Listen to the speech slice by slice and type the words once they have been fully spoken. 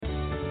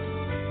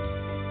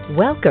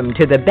Welcome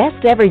to the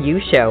Best Ever You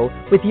Show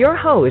with your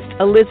host,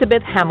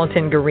 Elizabeth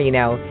Hamilton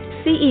Garino,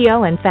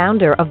 CEO and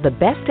founder of the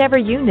Best Ever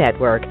You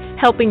Network,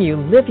 helping you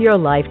live your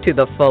life to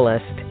the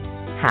fullest.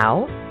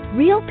 How?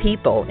 Real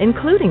people,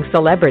 including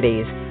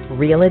celebrities,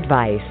 real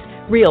advice,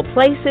 real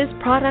places,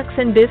 products,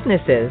 and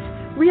businesses,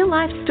 real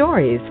life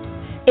stories.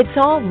 It's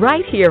all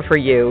right here for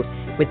you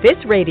with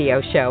this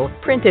radio show,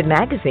 printed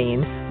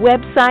magazine,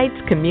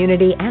 websites,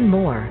 community, and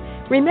more.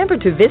 Remember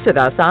to visit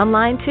us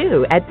online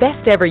too at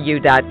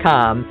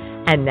besteveryou.com.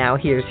 And now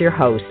here's your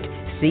host,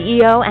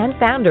 CEO and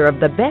founder of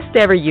the Best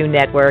Ever You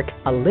Network,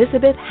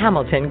 Elizabeth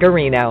Hamilton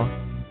Garino.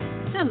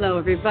 Hello,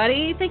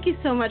 everybody. Thank you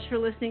so much for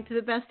listening to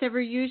the Best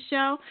Ever You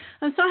Show.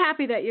 I'm so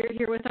happy that you're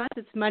here with us.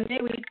 It's Monday.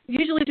 We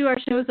usually do our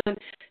shows on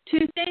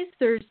Tuesdays,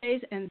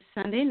 Thursdays, and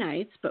Sunday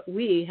nights, but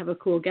we have a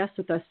cool guest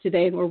with us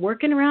today, and we're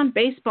working around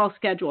baseball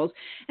schedules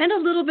and a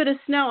little bit of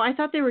snow. I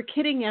thought they were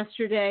kidding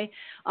yesterday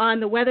on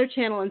the Weather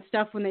Channel and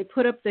stuff when they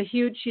put up the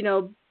huge,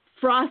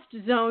 frost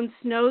zone,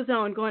 snow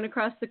zone going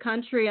across the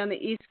country on the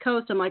East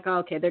Coast. I'm like, oh,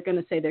 okay, they're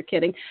going to say they're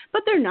kidding.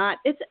 But they're not.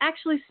 It's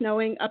actually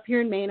snowing up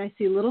here in Maine. I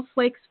see little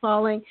flakes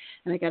falling.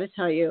 And I got to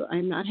tell you,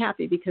 I'm not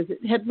happy because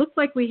it had looked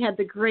like we had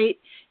the great,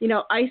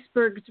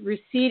 icebergs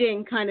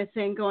receding kind of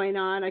thing going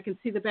on. I can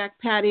see the back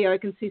patio. I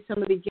can see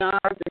some of the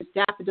yards.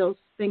 There's daffodils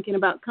thinking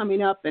about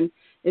coming up, and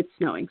it's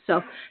snowing.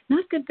 So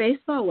not good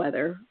baseball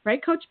weather.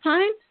 Right, Coach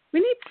Pyne?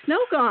 We need snow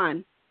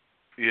gone.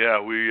 Yeah,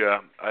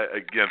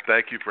 again,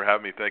 thank you for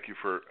having me. Thank you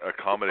for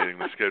accommodating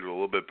the schedule a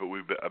little bit. But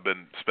I've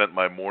spent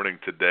my morning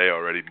today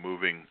already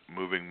moving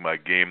my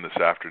game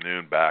this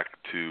afternoon back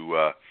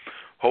to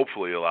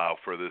hopefully allow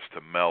for this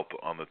to melt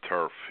on the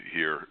turf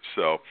here.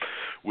 So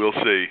we'll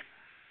see.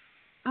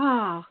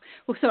 Oh,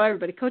 well, so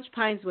everybody, Coach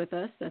Pyne's with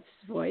us. That's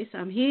his voice.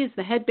 He is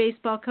the head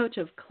baseball coach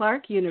of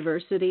Clark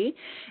University,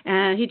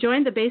 and he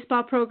joined the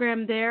baseball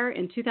program there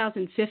in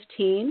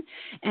 2015.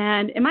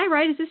 And am I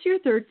right? Is this your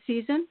third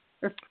season?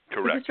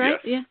 Correct. Is this right?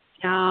 Yes.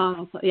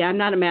 Yeah. Yeah. I'm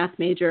not a math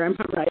major. I'm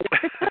a writer.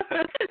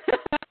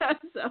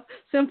 So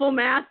simple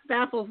math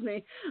baffles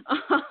me.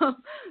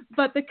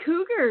 But the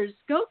Cougars,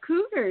 go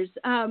Cougars.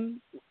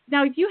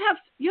 Now you have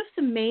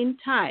some Maine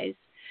ties.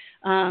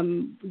 Our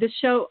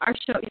show,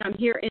 I'm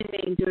here in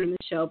Maine doing the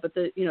show, but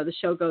the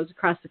show goes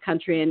across the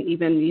country and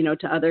even,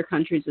 to other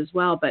countries as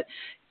well. But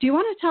do you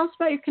want to tell us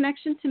about your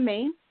connection to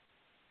Maine?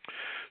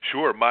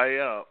 Sure.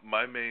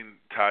 My Maine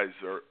ties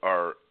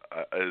are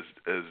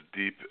as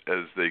deep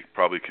as they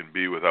probably can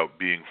be without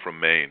being from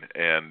Maine.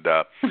 And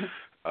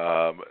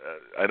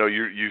I know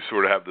you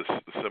sort of have this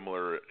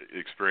similar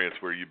experience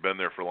where you've been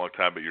there for a long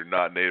time, but you're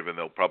not native, and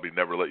they'll probably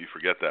never let you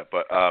forget that.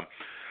 But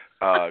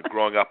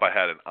growing up, I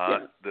had an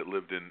aunt that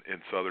lived in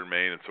southern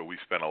Maine, and so we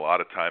spent a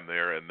lot of time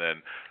there. And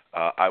then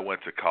I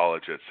went to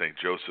college at St.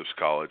 Joseph's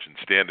College in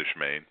Standish,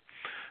 Maine,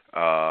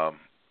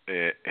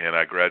 and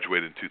I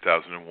graduated in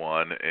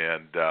 2001.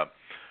 And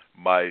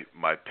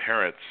my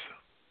parents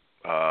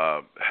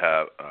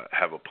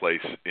have a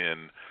place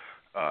in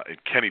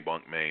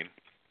Kennebunk, Maine,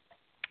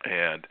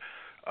 and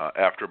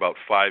after about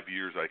 5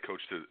 years, I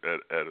coached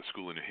at a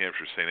school in New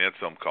Hampshire, St.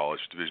 Anselm College,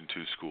 Division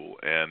II school,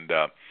 and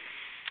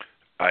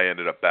I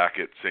ended up back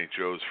at St.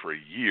 Joe's for a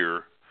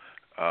year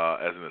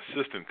as an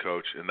assistant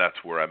coach, and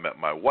that's where I met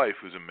my wife,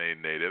 who's a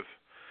Maine native,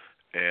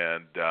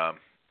 and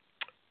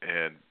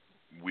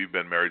we've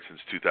been married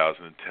since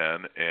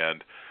 2010.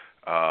 And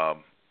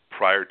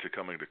prior to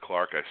coming to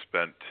Clark, I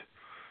spent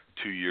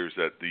 2 years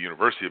at the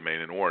University of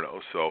Maine in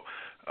Orono. So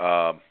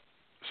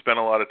spent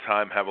a lot of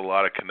time, have a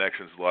lot of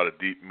connections, a lot of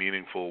deep,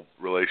 meaningful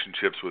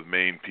relationships with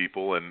Maine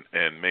people and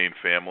Maine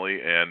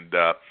family, and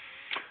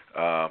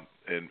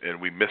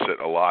we miss it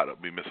a lot.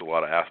 We miss a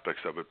lot of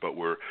aspects of it, but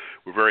we're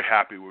very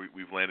happy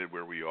we've landed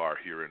where we are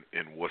here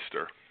in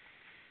Worcester.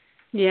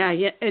 Yeah.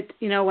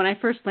 When I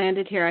first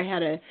landed here, I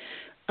had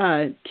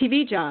a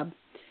TV job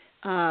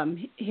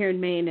here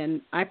in Maine,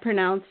 and I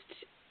pronounced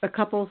a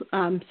couple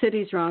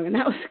cities wrong, and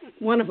that was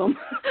one of them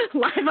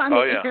live on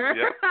the air.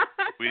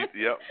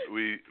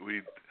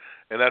 We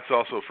and that's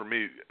also for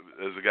me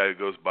as a guy who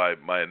goes by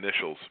my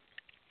initials.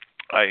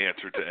 I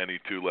answer to any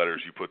two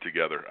letters you put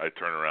together. I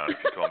turn around. If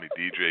you call me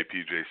DJ,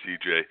 PJ,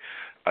 CJ,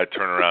 I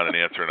turn around and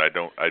answer,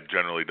 and I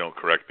generally don't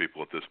correct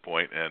people at this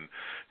point. And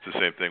it's the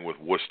same thing with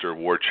Worcester,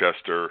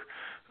 Worcester,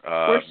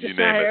 you name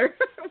it.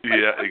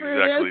 Yeah,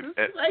 exactly.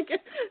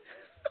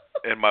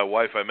 And my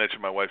wife, I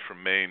mentioned my wife's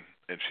from Maine,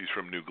 and she's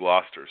from New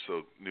Gloucester,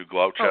 so New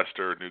Gloucester,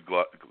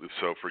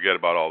 so forget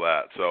about all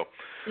that. So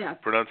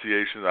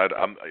pronunciation,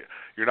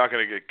 you're not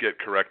going to get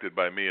corrected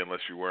by me unless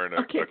you're wearing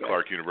a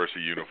Clark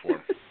University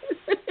uniform.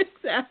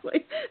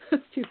 Exactly.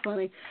 That's too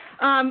funny.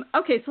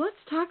 Okay, so let's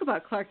talk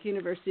about Clark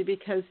University,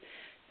 because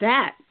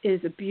that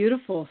is a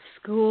beautiful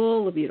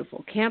school, a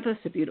beautiful campus,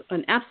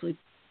 an absolutely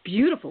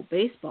beautiful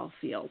baseball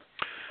field.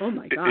 Oh,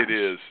 my gosh. It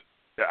is.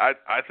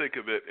 I think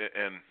of it,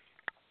 and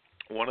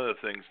one of the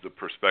things, the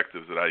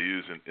perspectives that I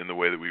use in the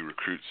way that we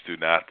recruit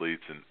student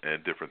athletes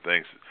and different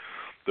things,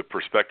 the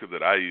perspective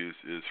that I use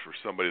is for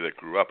somebody that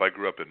I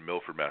grew up in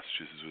Milford,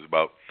 Massachusetts. It was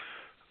about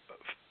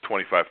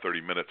 25,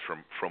 30 minutes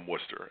from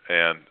Worcester.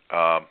 And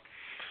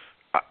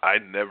I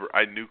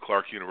knew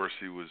Clark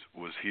University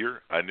was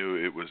here. I knew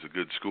it was a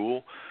good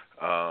school,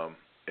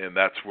 and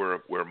that's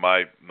where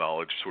my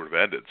knowledge sort of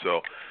ended.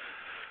 So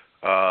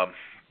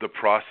the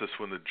process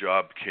when the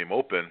job came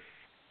open,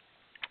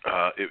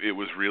 it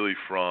was really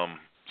from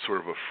sort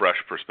of a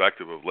fresh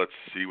perspective of let's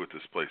see what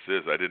this place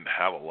is. I didn't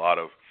have a lot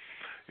of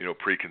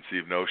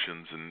preconceived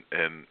notions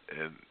and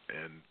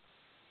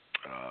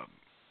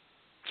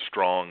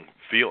strong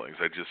feelings.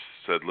 I just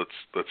said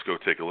let's go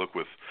take a look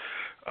with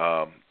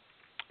a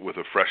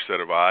fresh set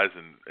of eyes,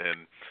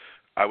 and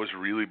I was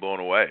really blown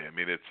away. I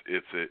mean,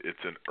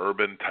 it's an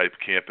urban type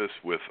campus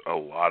with a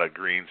lot of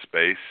green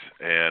space,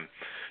 and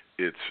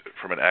it's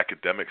from an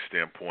academic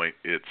standpoint,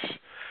 it's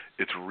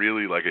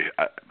really like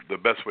the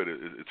best way to,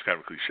 it's kind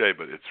of a cliche,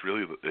 but it's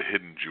really a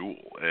hidden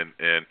jewel, and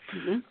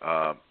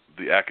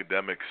the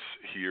academics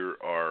here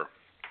are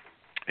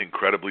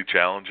incredibly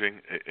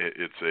challenging.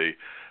 It's a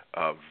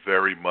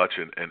very much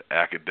an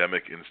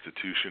academic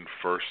institution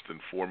first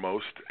and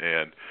foremost,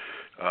 and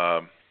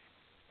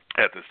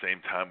at the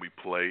same time we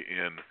play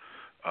in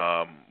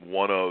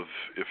one of,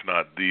 if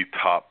not the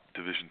top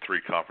Division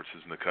III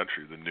conferences in the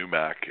country, the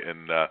NEWMAC,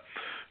 and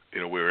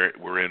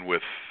we're in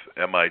with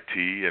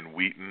MIT and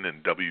Wheaton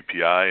and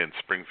WPI and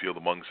Springfield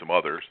among some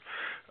others,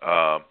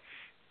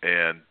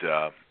 and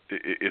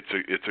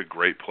it's a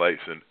great place,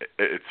 and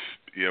it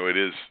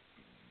is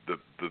the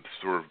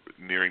sort of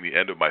nearing the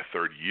end of my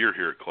third year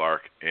here at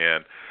Clark,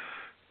 and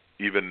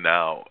even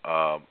now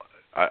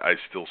I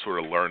still sort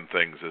of learn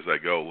things as I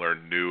go,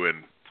 learn new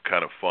and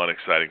kind of fun,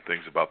 exciting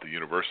things about the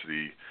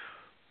university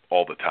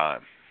all the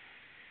time.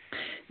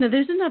 Now,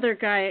 there's another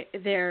guy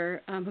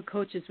there who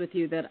coaches with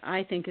you that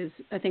I think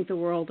the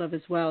world of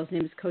as well. His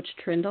name is Coach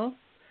Trindle.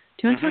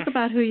 Do you want to talk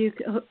about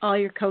all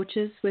your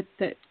coaches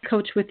that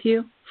coach with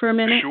you for a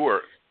minute?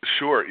 Sure.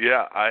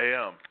 Yeah,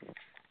 I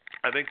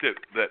think that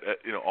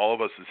all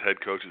of us as head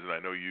coaches, and I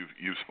know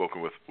you've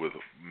spoken with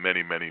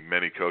many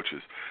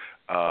coaches.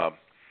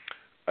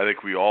 I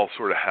think we all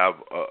sort of have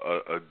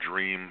a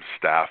dream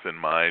staff in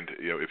mind.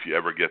 If you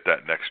ever get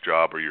that next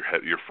job or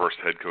your first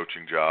head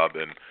coaching job,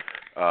 and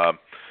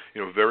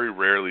very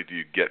rarely do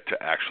you get to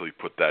actually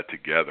put that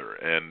together.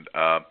 And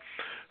one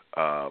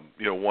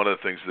of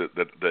the things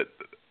that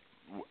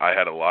I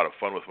had a lot of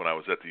fun with when I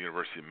was at the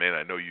University of Maine.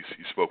 I know you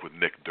spoke with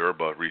Nick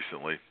Durba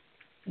recently.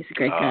 He's a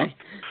great guy.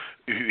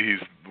 He's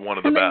one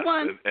of the best,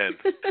 won. and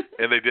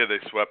they did. They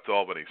swept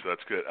Albany, so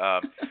that's good.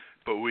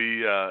 But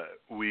we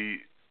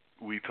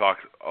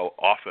talked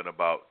often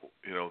about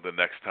the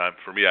next time.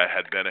 For me, I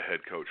had been a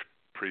head coach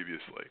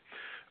previously.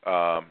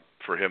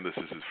 For him, this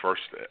is his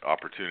first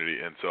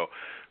opportunity, and so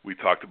we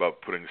talked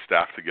about putting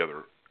staff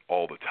together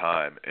all the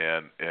time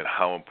and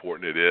how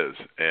important it is.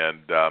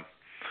 And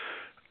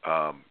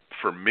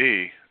for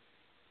me,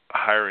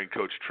 hiring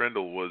Coach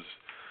Trindle was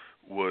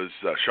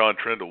Sean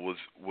Trindle was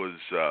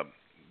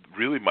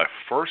really my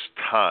first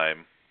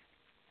time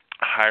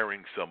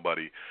hiring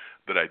somebody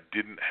that I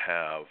didn't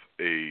have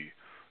a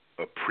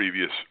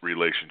previous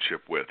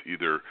relationship with,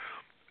 either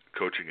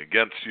coaching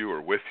against you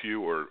or with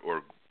you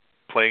or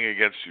playing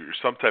against you, or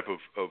some type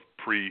of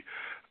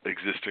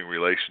pre-existing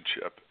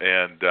relationship.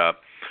 And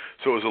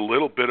so it was a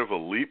little bit of a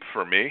leap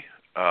for me,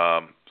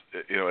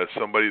 as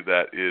somebody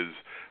that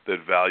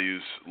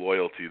values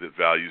loyalty, that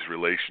values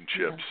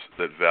relationships,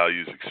 that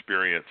values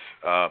experience.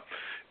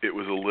 It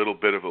was a little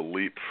bit of a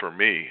leap for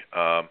me.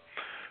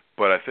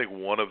 But I think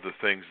one of the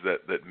things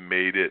that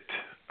made it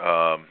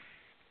a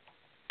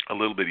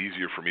little bit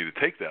easier for me to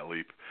take that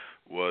leap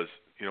was,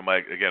 my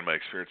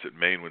experience at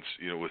Maine with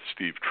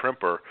Steve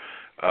Trimper,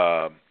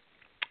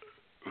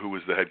 who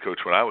was the head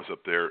coach when I was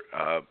up there.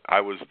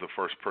 I was the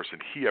first person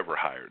he ever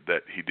hired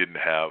that he didn't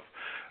have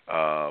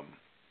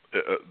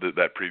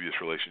that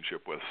previous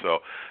relationship with.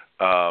 So,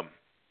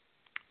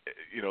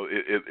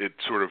 it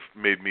sort of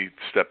made me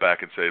step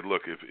back and say,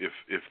 look, if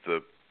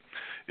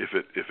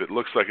it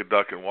looks like a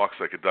duck and walks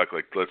like a duck,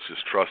 let's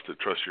just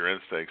trust your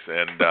instincts.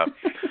 And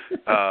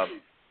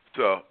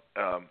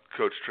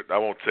Coach, I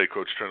won't say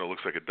Coach Trindle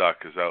looks like a duck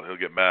because he'll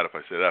get mad if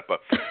I say that.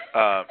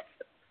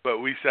 But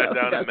we sat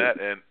down and met,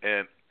 and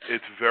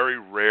it's very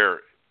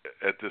rare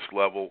at this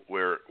level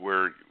where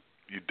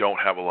you don't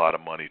have a lot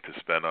of money to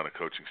spend on a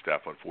coaching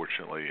staff,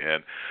 unfortunately,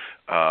 and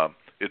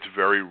it's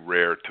very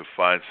rare to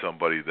find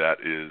somebody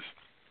that is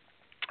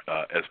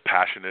as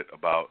passionate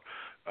about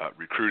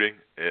recruiting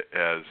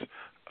as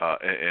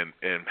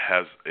and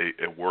has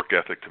a work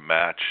ethic to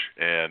match.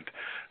 And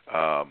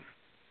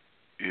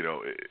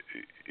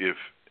if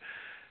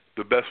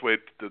the best way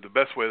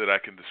that I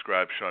can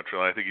describe Sean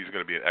Trindle, I think he's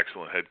going to be an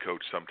excellent head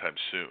coach sometime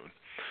soon.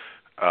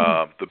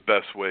 The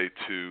best way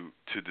to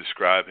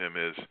describe him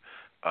is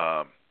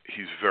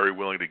he's very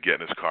willing to get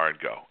in his car and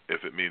go.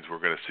 If it means we're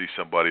going to see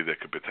somebody that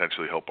could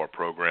potentially help our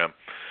program,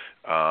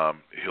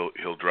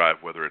 he'll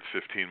drive, whether it's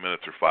 15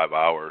 minutes or 5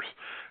 hours.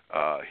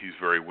 He's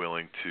very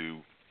willing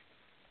to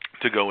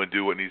go and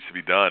do what needs to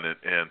be done,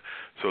 and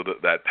so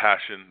that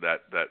passion,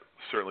 that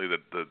certainly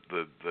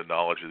the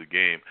knowledge of the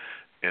game,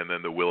 and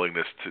then the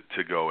willingness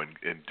to go and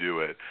do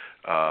it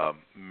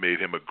made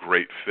him a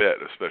great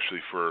fit,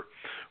 especially for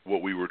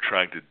what we were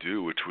trying to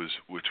do, which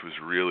was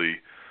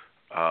really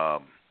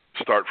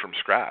start from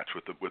scratch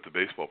with the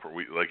baseball.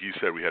 Like you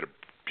said, we had a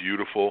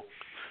beautiful,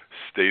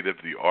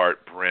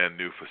 state-of-the-art, brand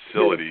new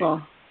facility,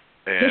 Beautiful.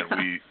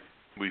 and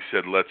we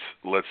said let's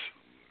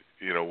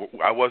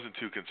I wasn't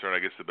too concerned. I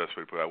guess the best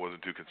way to put it, I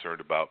wasn't too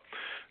concerned about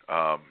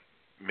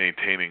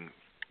maintaining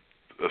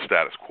a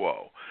status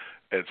quo.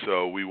 And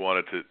so we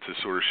wanted to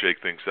sort of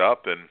shake things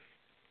up, and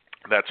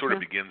that sort of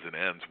begins and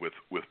ends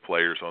with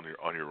players on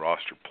your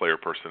roster, player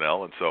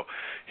personnel. And so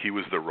he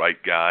was the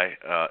right guy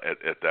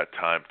at that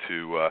time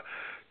to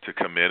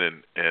come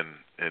in and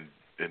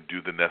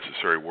do the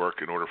necessary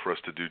work in order for us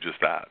to do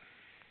just that.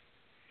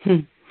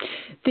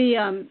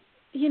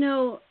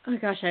 Oh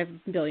gosh, I have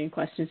a billion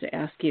questions to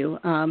ask you.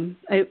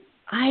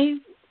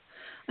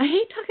 I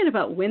hate talking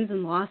about wins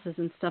and losses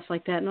and stuff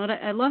like that. And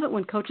I love it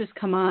when coaches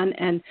come on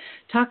and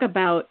talk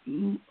about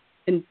and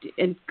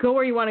go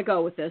where you want to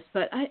go with this.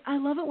 But I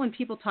love it when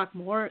people talk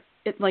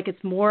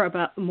it's more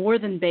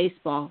than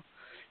baseball.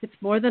 It's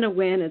more than a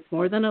win. It's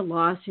more than a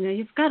loss.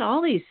 You've got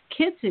all these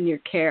kids in your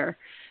care.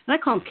 And I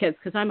call them kids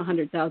because I'm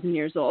 100,000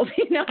 years old.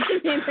 They're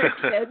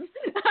kids.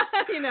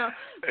 But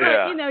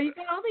you've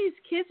got all these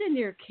kids in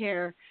your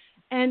care,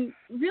 and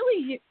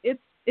really, it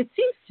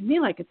seems to me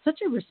like it's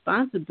such a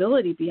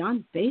responsibility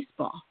beyond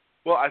baseball.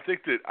 Well, I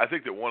think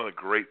that one of the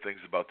great things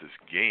about this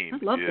game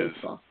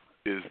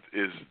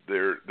is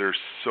there's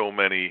so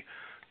many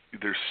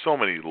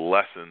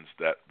lessons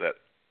that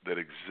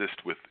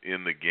exist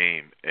within the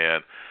game,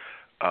 and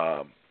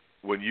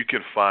when you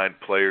can find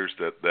players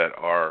that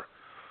are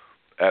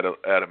at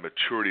a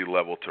maturity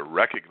level to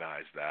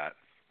recognize that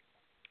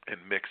and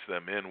mix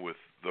them in with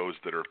those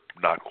that are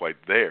not quite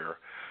there,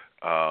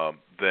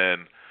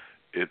 then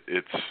it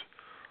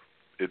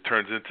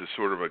turns into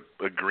sort of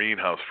a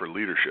greenhouse for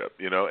leadership,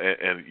 and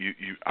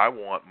I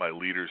want my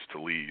leaders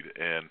to lead.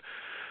 And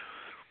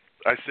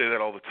I say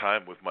that all the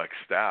time with my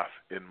staff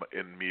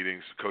in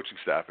meetings, coaching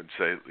staff, and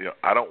say,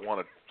 I don't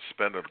want to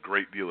spend a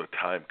great deal of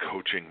time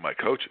coaching my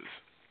coaches.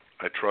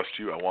 I trust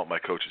you. I want my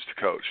coaches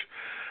to coach.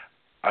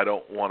 I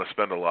don't want to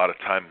spend a lot of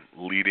time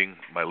leading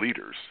my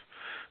leaders.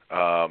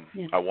 I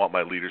want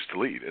my leaders to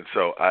lead. And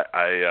so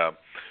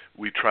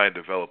we try and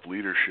develop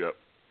leadership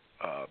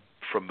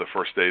from the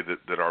first day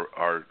that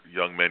our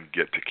young men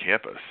get to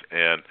campus.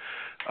 And,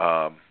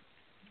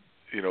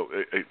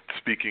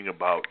 speaking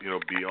about,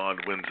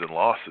 beyond wins and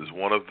losses,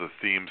 one of the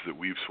themes that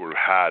we've sort of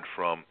had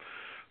from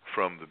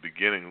the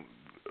beginning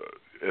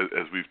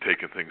as we've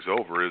taken things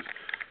over is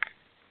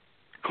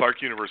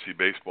Clark University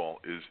baseball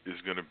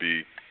is going to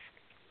be,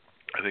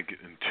 I think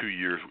in 2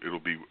 years it'll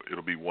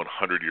be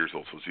 100 years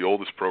old. So it's the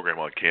oldest program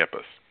on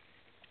campus.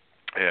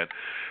 And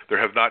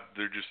they're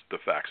just the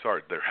facts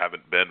are there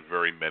haven't been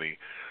very many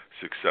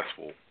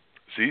successful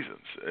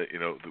seasons.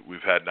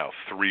 We've had now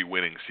 3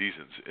 winning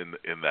seasons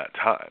in that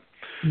time.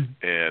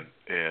 And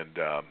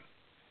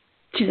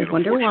I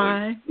wonder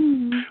why.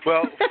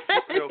 Well,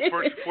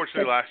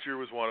 fortunately last year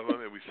was one of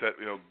them, and we set,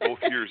 both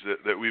years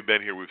that we've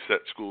been here, we've set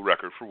school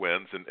record for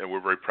wins, and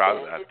we're very proud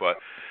of that.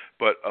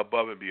 But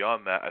above and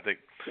beyond that, I think,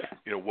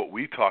 what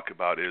we talk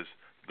about is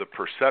the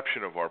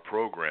perception of our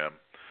program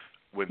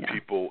when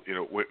people,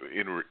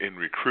 in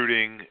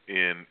recruiting,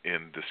 in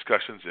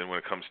discussions, and when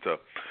it comes to,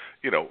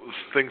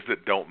 things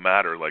that don't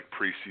matter like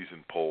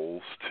preseason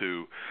polls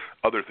to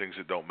other things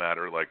that don't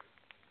matter like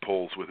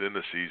polls within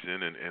the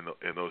season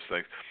and those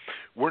things,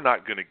 we're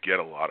not going to get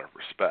a lot of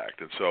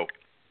respect. And so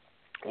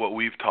what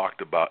we've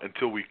talked about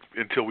until we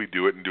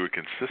do it and do it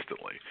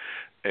consistently.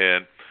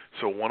 And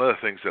so one of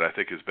the things that I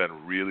think has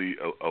been really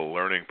a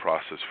learning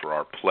process for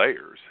our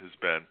players has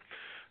been,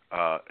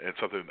 and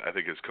something I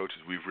think as coaches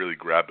we've really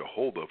grabbed a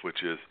hold of,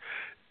 which is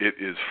it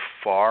is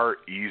far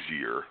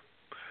easier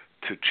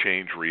to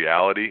change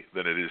reality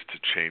than it is to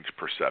change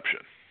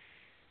perception.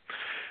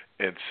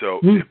 And so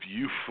if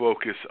you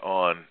focus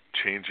on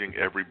changing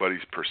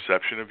everybody's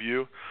perception of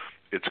you,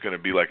 it's going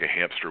to be like a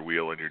hamster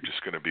wheel, and you're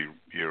just going to be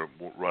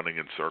running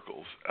in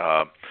circles.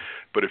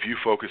 But if you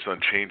focus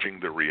on changing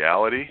the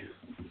reality,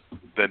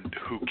 then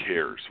who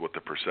cares what the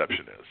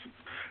perception is?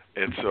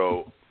 And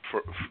so,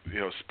 for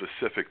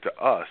specific to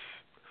us,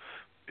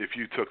 if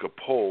you took a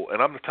poll,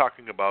 and I'm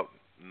talking about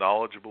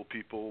knowledgeable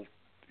people,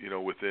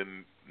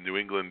 within New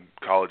England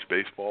college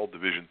baseball,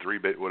 Division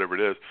III, whatever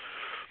it is.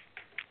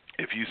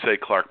 If you say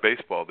Clark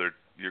baseball,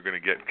 you're going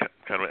to get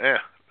kind of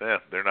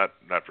they're not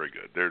very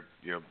good. They're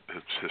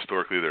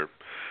historically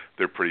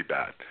they're pretty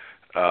bad,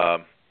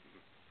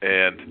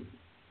 and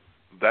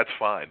that's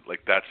fine.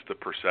 Like that's the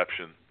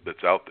perception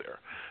that's out there.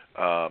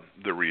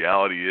 The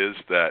reality is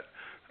that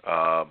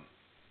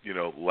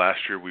last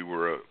year we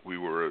were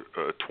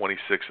a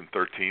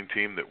 26-13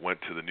 team that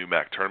went to the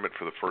NEWMAC tournament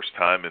for the first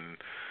time in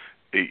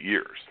 8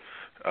 years.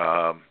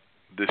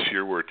 This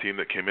year we're a team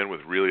that came in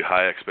with really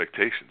high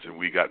expectations, and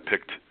we got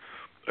picked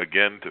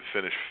again to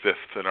finish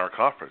 5th in our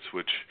conference,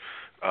 which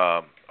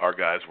our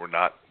guys were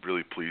not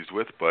really pleased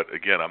with. But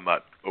again, I'm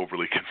not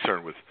overly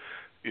concerned with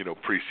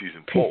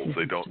preseason polls.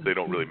 They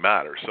don't really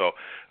matter. So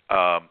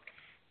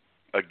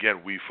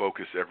again, we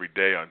focus every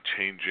day on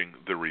changing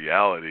the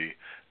reality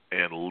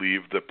and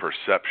leave the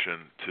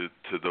perception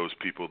to those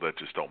people that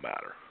just don't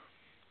matter.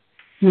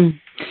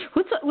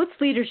 What's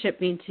leadership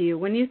mean to you?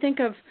 When you think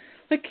of,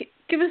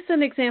 give us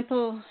an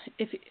example.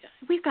 If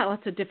we've got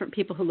lots of different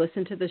people who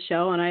listen to the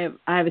show, and I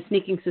have a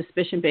sneaking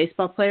suspicion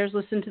baseball players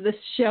listen to this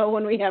show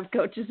when we have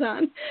coaches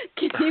on.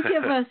 Can you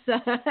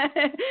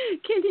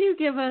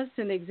give us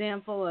an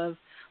example of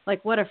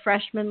what a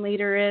freshman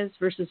leader is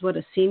versus what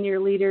a senior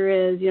leader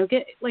is?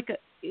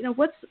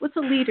 What's a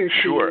leader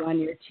to you on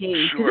your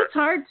team? Because it's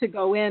hard to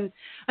go in.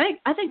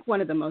 I think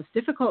one of the most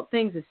difficult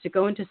things is to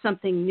go into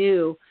something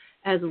new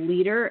as a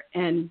leader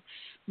and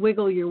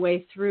wiggle your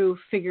way through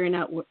figuring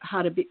out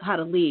how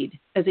to lead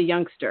as a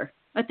youngster.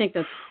 I think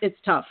it's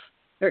tough,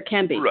 or it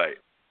can be. Right.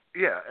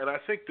 Yeah, and I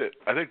think that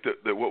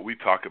what we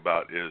talk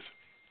about is,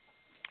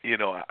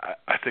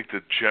 I think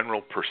the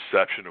general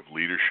perception of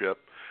leadership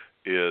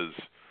is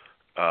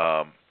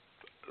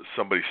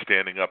somebody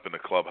standing up in the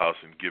clubhouse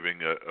and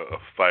giving a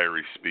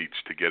fiery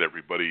speech to get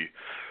everybody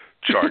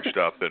charged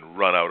up and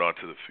run out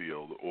onto the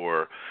field,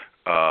 or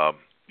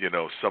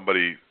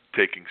somebody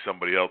taking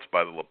somebody else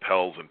by the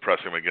lapels and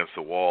pressing them against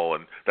the wall,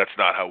 and that's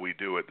not how we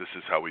do it. This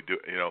is how we do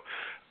it.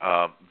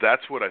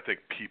 That's what I think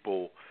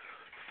people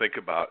think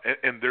about,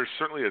 and there's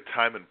certainly a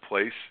time and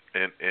place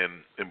and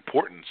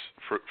importance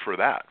for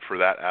that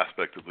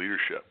aspect of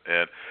leadership.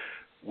 And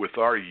with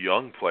our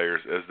young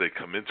players as they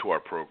come into our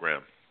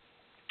program,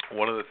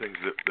 one of the things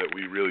that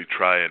we really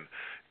try and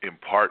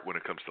impart when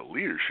it comes to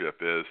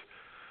leadership is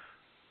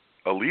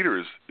a leader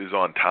is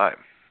on time.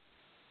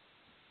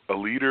 A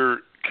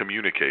leader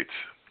communicates.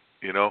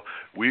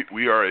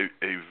 We are a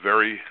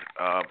very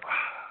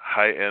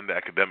high-end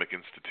academic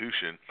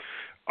institution.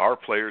 Our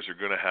players are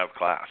going to have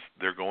class.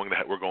 We're going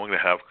to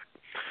have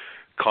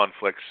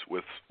conflicts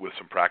with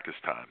some practice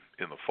time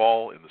in the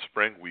fall, in the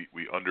spring.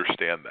 We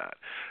understand that,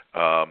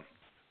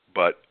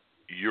 but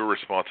your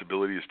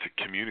responsibility is to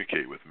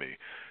communicate with me.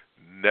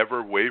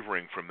 Never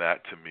wavering from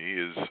that, to me,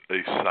 is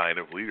a sign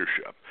of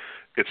leadership.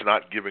 It's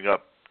not giving a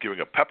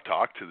pep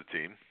talk to the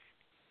team,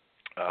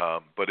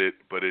 but it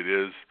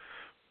is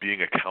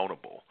being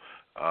accountable,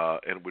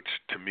 and which,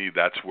 to me,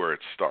 that's where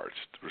it starts.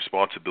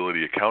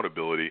 Responsibility,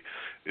 accountability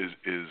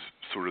is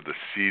sort of the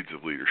seeds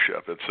of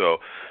leadership. And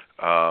so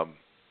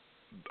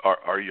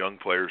our young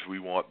players, we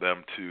want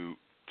them to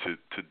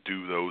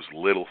do those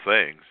little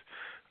things,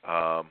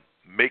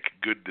 make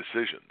good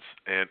decisions,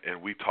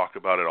 and we talk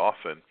about it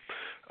often.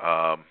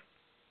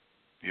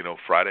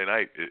 Friday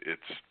night,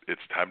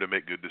 it's time to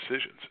make good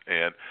decisions,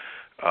 and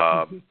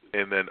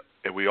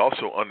and we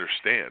also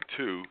understand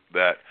too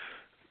that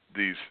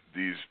these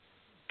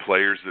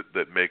players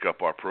that make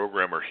up our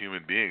program are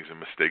human beings, and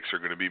mistakes are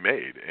going to be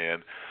made.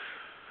 And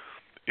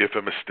if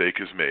a mistake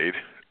is made,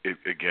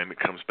 it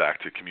comes back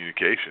to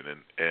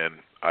communication.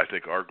 And I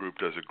think our group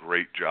does a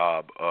great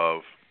job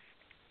of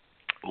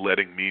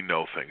letting me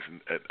know things.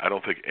 And I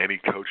don't think any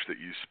coach that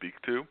you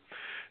speak to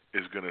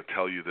is going to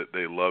tell you that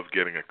they love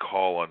getting a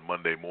call on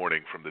Monday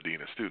morning from the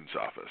Dean of Students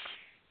office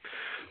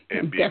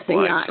and being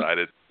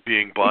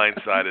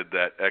blindsided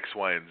that X,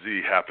 Y, and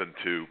Z happened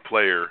to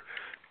player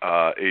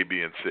A,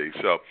 B, and C.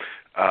 So,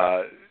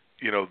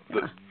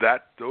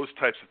 those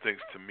types of things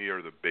to me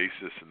are the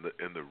basis and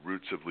the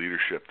roots of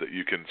leadership that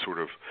you can sort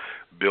of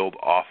build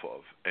off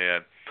of.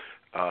 And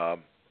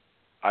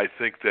I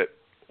think that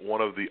one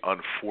of the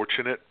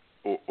unfortunate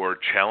or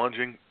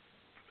challenging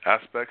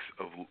aspects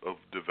of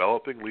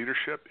developing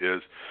leadership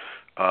is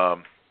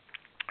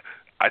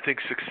I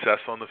think success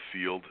on the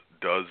field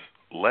does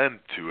lend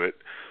to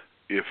it,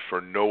 if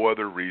for no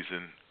other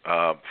reason,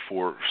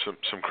 for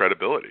some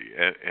credibility,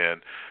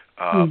 and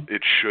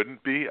it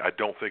shouldn't be. I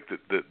don't think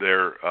that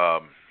they're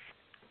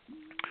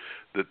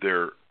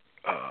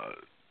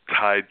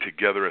tied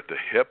together at the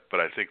hip, but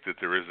I think that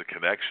there is a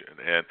connection.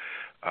 And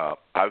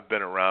I've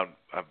been around.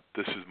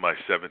 This is my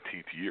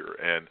 17th year,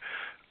 and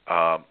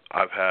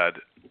I've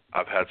had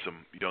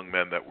some young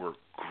men that were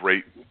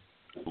great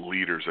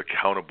leaders,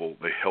 accountable.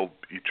 They held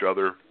each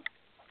other,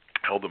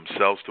 held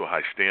themselves to a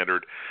high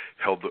standard,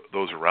 held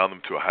those around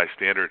them to a high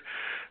standard.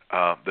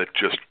 That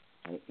just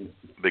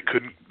they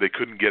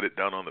couldn't get it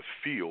done on the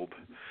field,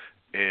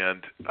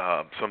 and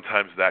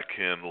sometimes that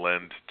can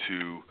lend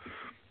to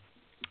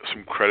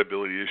some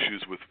credibility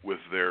issues with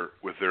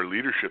their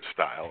leadership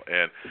style.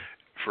 And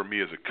for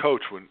me as a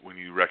coach, when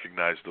you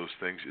recognize those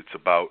things, it's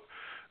about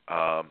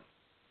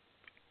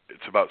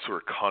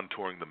sort of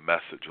contouring the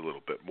message a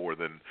little bit more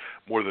than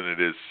it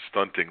is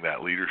stunting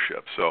that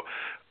leadership. So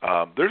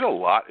there's a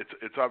lot.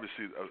 It's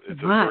obviously a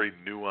very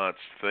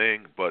nuanced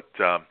thing, but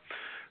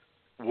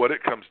what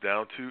it comes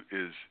down to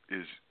is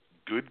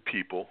good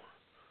people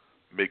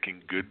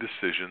making good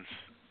decisions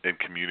and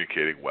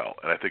communicating well.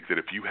 And I think that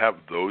if you have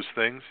those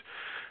things,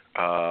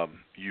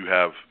 you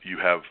have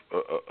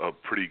a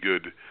pretty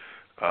good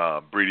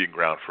breeding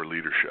ground for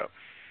leadership.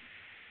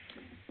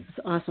 It's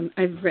awesome.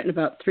 I've written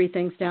about 3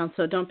 things down,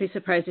 so don't be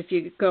surprised if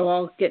you go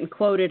all getting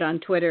quoted on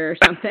Twitter or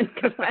something,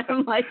 because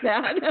I'm like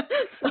that.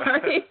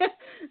 Sorry.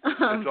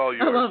 It's all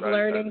yours. I love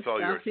learning it's all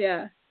stuff.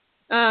 yours.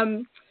 Yeah.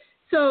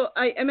 So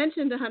I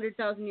mentioned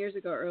 100,000 years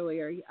ago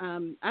earlier.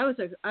 I was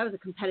a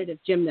competitive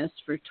gymnast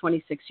for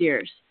 26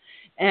 years,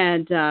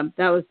 and that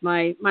was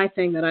my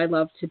thing that I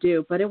loved to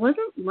do. But it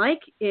wasn't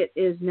like it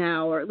is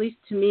now, or at least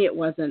to me it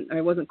wasn't.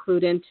 I wasn't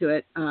clued into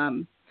it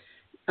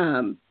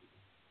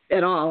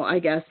at all, I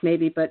guess,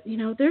 maybe. But,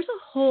 there's a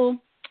whole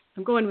 –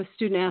 I'm going with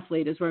student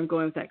athlete is where I'm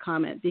going with that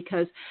comment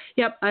because,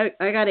 yep, I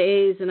got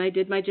A's and I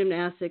did my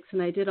gymnastics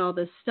and I did all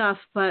this stuff.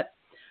 But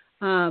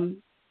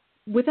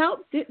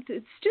without the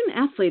student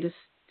athlete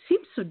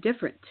seems so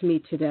different to me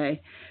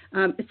today.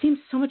 It seems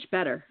so much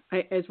better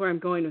is where I'm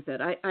going with it.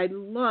 I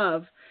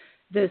love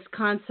this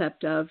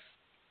concept of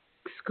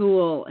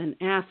school and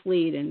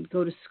athlete and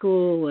go to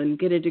school and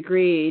get a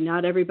degree.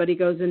 Not everybody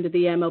goes into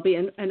the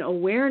MLB and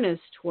awareness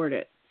toward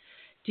it.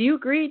 Do you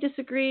agree,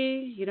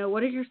 disagree?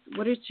 What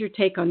is your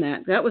take on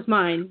that? That was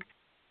mine.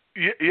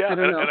 Yeah, and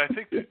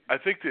I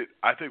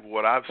think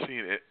what I've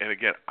seen, and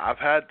again, I've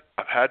had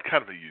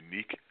kind of a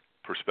unique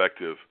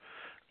perspective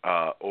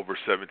over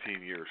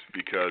 17 years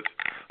because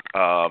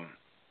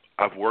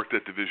I've worked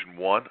at Division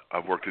I,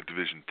 I've worked at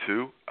Division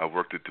II, I've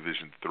worked at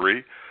Division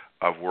III,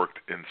 I've worked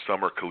in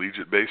summer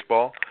collegiate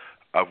baseball,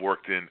 I've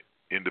worked in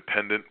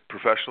independent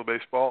professional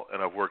baseball,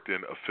 and I've worked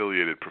in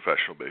affiliated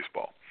professional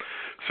baseball.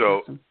 So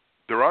awesome.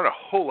 There aren't a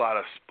whole lot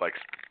of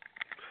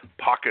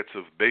pockets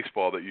of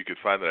baseball that you could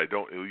find that I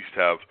don't at least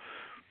have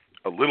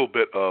a little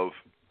bit of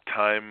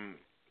time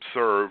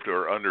served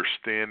or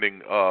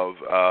understanding of,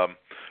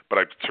 but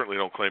I certainly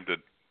don't claim to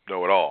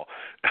know it all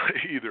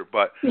either.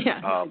 But yeah,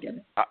 I get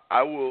it.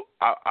 I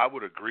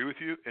would agree with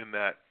you in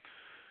that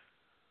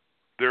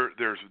there's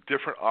a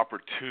different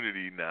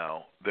opportunity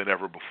now than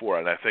ever before,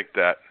 and I think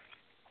that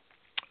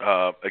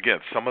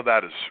again, some of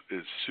that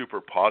is super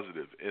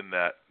positive in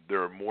that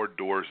there are more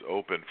doors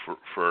open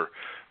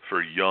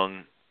for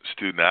young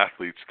student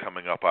athletes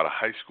coming up out of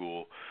high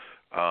school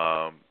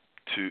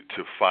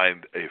to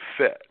find a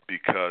fit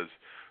because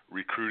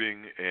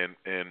recruiting and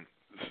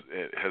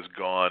it has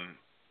gone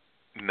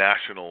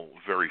national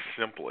very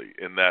simply,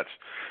 and that's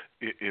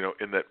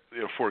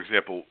for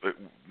example,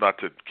 not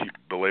to keep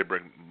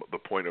belaboring the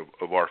point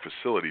of our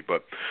facility,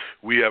 but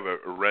we have a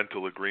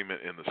rental agreement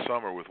in the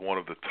summer with one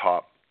of the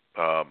top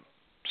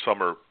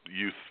summer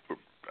youth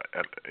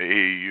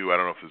AAU, I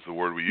don't know if it's the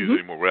word we use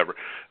anymore, whatever,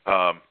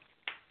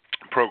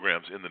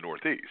 programs in the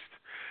Northeast,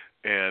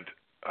 and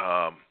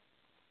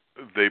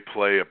they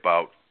play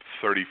about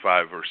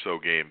 35 or so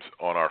games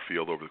on our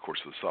field over the course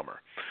of the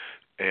summer,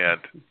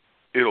 and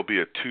it'll be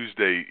a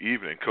Tuesday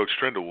evening. Coach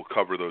Trindle will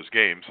cover those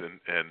games,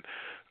 and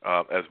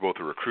as both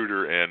a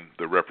recruiter and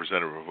the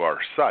representative of our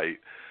site,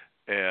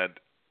 and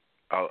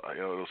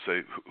it'll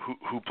say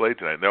who played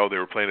tonight. No, they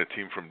were playing a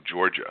team from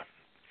Georgia,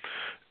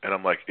 and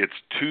I'm like, it's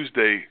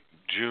Tuesday,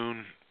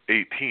 June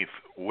 18th.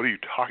 What are you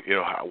talking?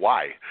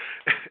 Why?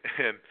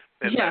 and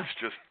yeah.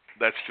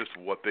 that's just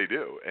what they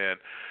do. And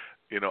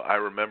I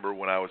remember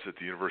when I was at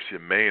the University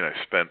of Maine, I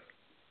spent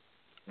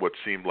what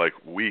seemed like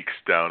weeks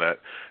down at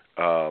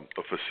a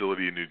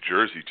facility in New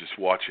Jersey, just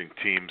watching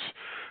teams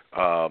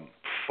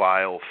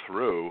file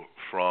through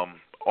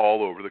from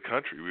all over the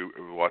country. We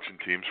were watching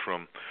teams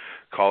from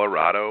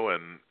Colorado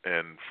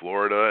and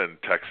Florida and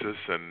Texas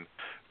and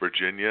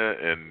Virginia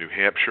and New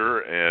Hampshire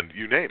and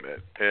you name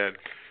it. And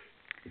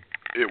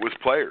it was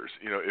players.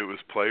 It was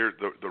players.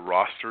 The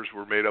rosters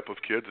were made up of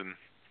kids, and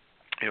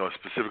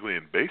specifically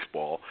in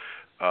baseball,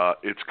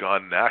 it's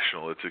gone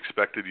national. It's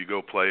expected you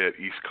go play at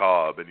East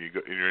Cobb, and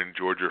you're in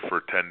Georgia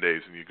for 10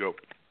 days, and you go.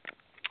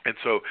 And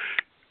so,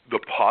 the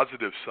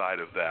positive side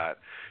of that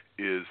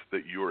is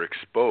that you're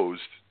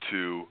exposed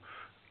to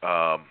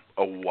a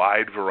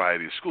wide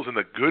variety of schools and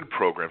the good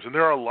programs, and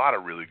there are a lot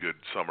of really good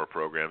summer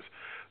programs.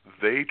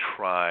 They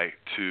try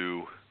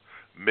to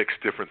mix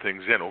different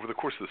things in. Over the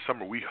course of the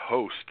summer, we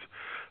host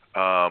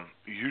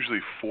usually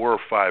 4 or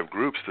 5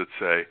 groups that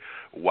say,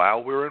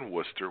 while we're in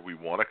Worcester, we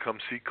want to come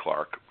see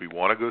Clark, we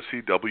want to go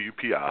see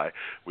WPI,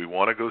 we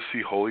want to go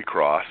see Holy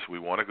Cross, we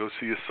want to go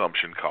see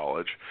Assumption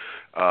College.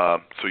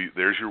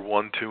 There's your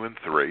 1, 2, and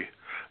 3.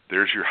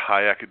 There's your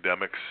high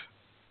academics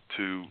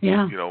to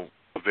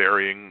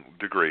varying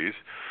degrees.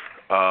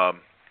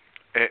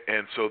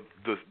 And so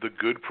the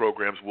good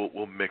programs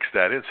will mix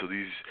that in. So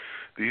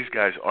these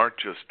guys aren't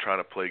just trying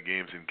to play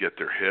games and get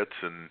their hits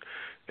and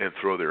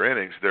throw their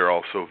innings. They're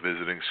also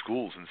visiting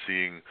schools and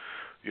seeing,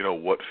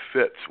 what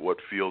fits, what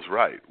feels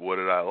right, what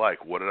did I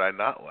like, what did I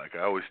not like.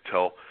 I always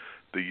tell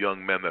the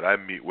young men that I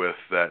meet with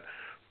that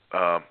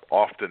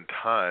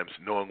oftentimes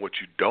knowing what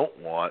you don't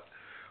want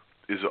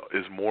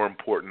is more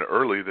important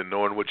early than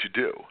knowing what you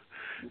do.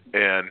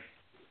 And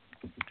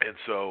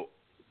so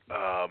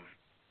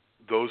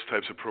those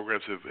types of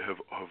programs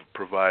have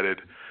provided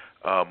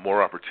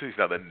more opportunities.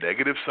 Now, the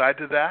negative side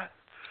to that,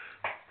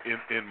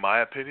 in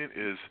my opinion,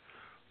 is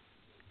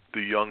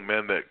the young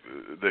men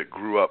that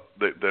grew up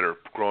that are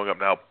growing up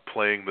now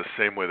playing the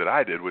same way that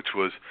I did, which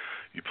was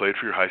you played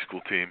for your high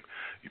school team,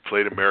 you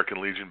played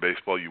American Legion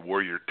baseball, you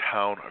wore your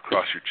town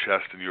across your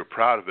chest, and you were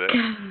proud of it.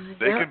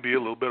 They can be a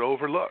little bit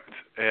overlooked.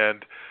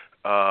 And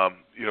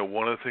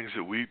one of the things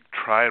that we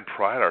try and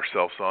pride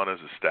ourselves on as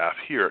a staff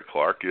here at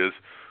Clark is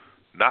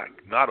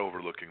not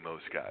overlooking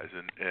those guys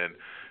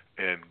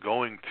and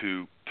going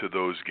to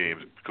those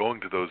games,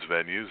 going to those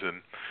venues,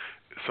 and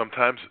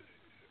sometimes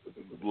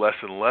less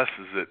and less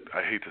is it,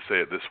 I hate to say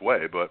it this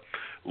way, but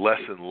less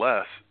and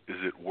less is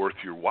it worth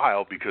your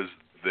while because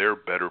their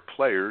better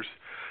players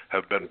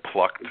have been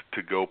plucked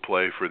to go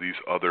play for these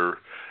other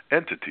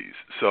entities.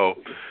 So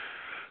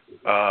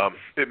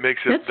it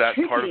makes it, that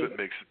tricky. Part of it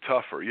makes it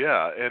tougher.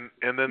 Yeah.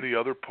 And then the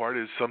other part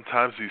is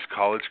sometimes these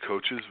college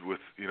coaches with,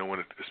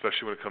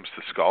 especially when it comes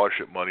to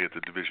scholarship money at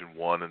the Division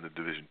I and the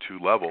Division II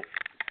level,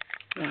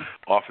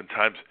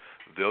 oftentimes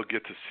they'll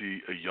get to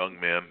see a young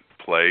man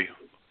play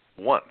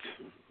once.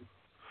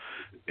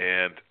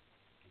 And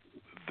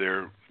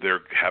they're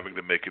having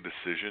to make a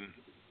decision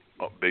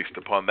based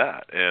upon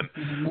that. And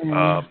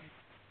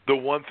the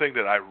one thing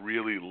that I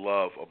really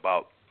love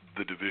about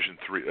the Division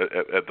III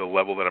at the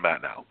level that I'm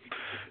at now,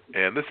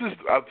 and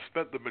I've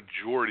spent the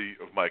majority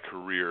of my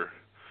career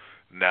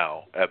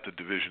now at the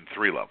Division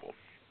III level,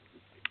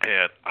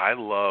 and I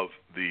love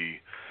the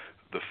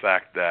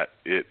fact that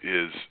it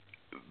is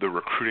the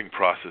recruiting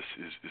process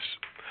is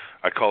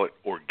I call it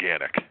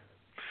organic.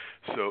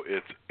 So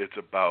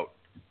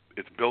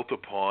it's built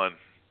upon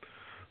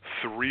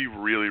three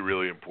really,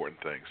 really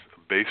important things: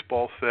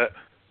 baseball fit,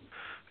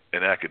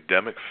 an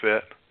academic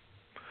fit,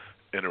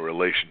 and a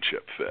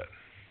relationship fit.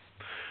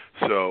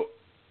 So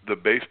the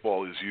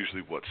baseball is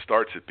usually what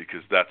starts it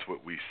because that's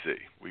what we see.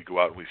 We go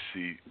out and we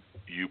see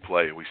you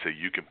play and we say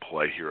you can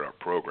play here in our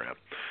program.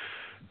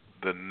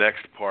 The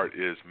next part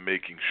is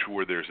making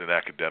sure there's an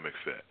academic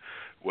fit.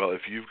 Well,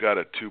 if you've got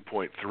a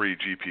 2.3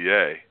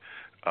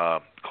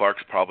 GPA,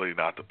 Clark's probably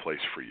not the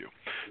place for you.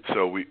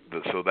 So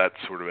that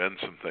sort of ends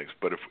some things.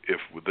 But if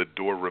the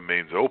door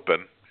remains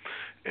open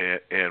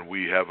and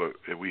we have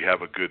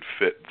a good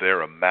fit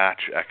there, a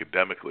match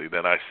academically,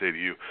 then I say to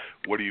you,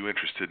 what are you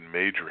interested in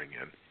majoring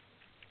in?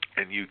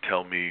 And you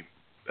tell me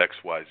X,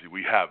 Y, Z.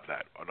 We have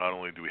that. Not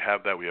only do we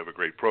have that, we have a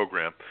great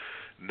program.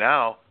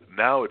 Now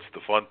it's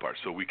the fun part.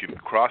 So we can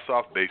cross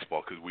off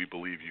baseball because we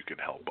believe you can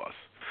help us.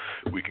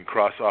 We can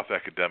cross off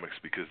academics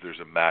because there's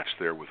a match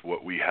there with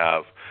what we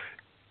have.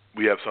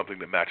 We have something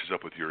that matches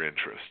up with your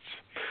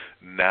interests.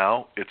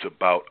 Now it's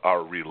about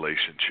our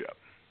relationship.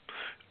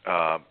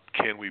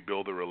 Can we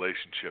build a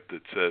relationship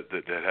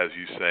that has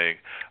you saying,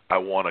 I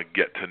want to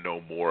get to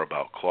know more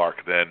about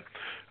Clark? Then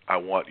I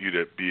want you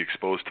to be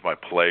exposed to my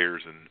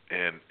players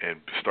and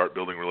start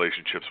building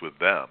relationships with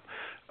them.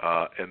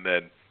 And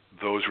then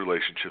those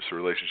relationships, a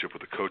relationship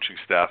with the coaching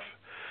staff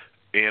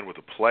and with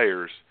the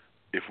players,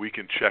 if we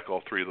can check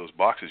all three of those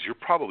boxes, you're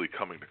probably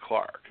coming to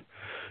Clark.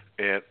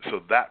 And so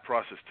that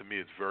process to me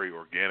is very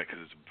organic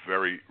because it's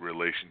very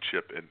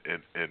relationship and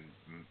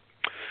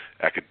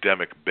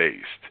academic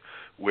based.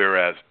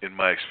 Whereas in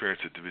my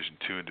experience at Division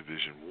II and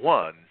Division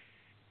I,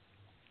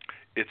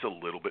 it's a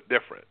little bit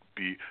different.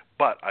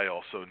 But I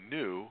also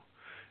knew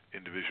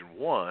in Division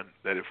I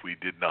that if we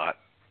did not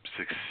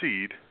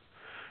succeed,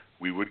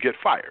 we would get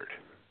fired.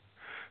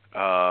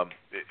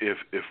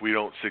 If we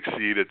don't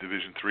succeed at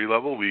Division III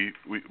level, we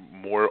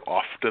more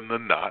often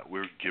than not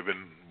we're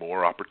given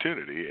more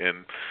opportunity,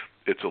 and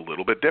it's a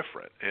little bit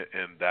different,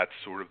 and that's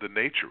sort of the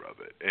nature of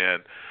it.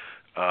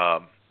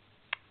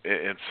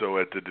 And so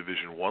at the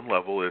Division I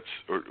level,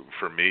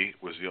 for me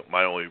was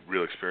my only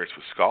real experience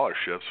with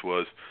scholarships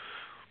was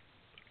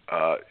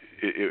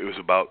it was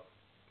about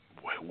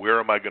where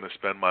am I going to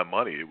spend my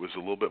money. It was a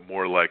little bit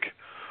more like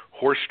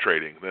horse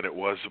trading than it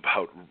was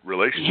about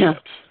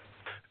relationships. Yeah.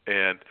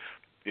 And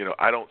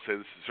I don't say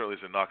this certainly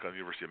is a knock on the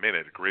University of Maine. I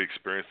had a great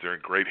experience there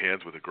in great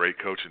hands with a great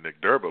coach in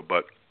Nick Durba,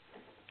 but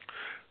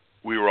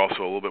we were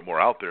also a little bit more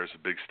out there as a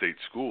big state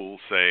school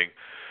saying,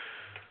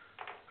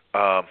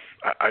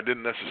 I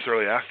didn't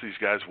necessarily ask these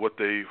guys what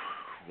they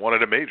wanted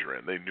to major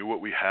in. They knew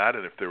what we had,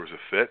 and if there was a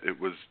fit, it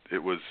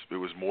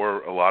was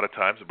more a lot of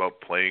times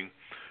about playing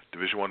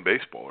Division I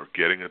baseball or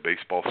getting a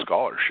baseball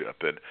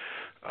scholarship. And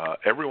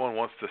everyone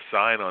wants to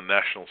sign on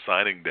National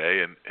Signing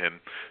Day, and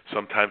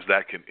sometimes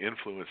that can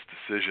influence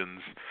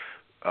decisions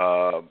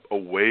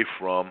away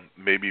from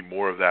maybe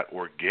more of that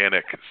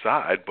organic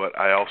side. But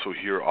I also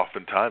hear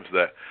oftentimes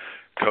that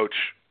coach,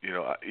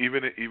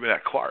 even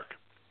at Clark,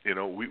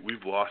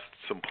 we've lost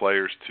some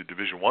players to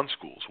Division I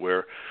schools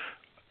where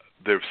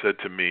they've said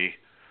to me,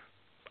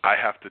 I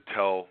have to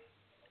tell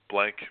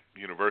blank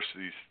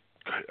university's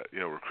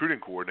recruiting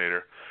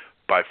coordinator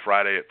by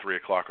Friday at 3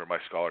 o'clock or my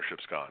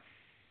scholarship's gone.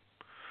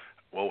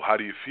 Well, how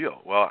do you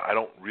feel? Well, I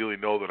don't really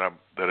know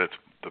that it's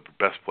the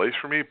best place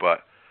for me,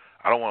 but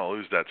I don't want to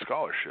lose that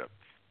scholarship.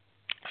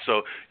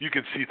 So you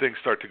can see things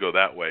start to go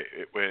that way.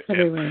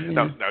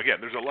 Now again,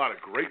 there's a lot of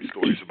great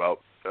stories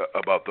about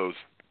those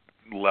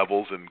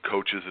levels and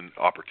coaches and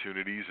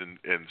opportunities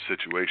and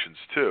situations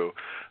too.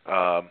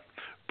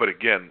 But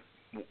again,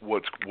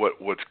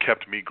 what's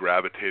kept me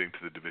gravitating to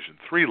the Division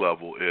III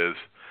level is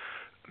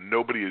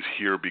nobody is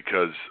here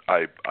because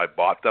I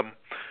bought them.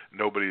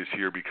 Nobody is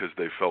here because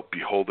they felt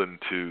beholden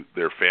to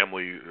their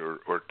family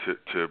or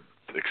to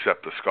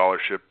accept the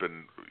scholarship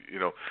and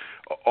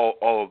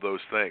all of those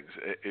things.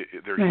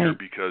 They're right. here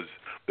because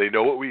they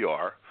know what we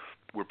are.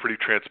 We're pretty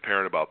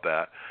transparent about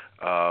that.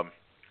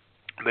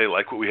 They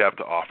like what we have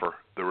to offer.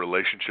 The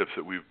relationships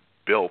that we've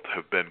built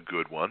have been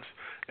good ones,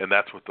 and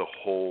that's what the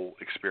whole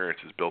experience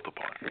is built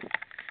upon.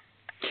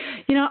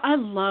 I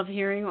love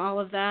hearing all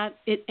of that.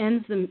 It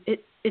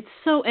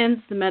so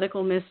ends the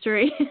medical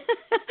mystery.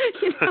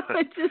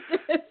 It just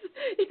is.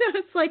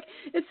 It's like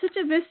it's such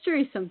a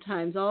mystery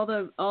sometimes. All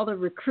the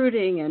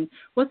recruiting and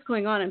what's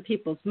going on in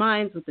people's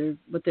minds,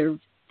 what they're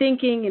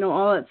thinking,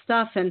 all that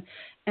stuff.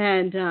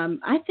 And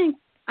I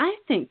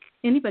think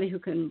anybody who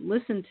can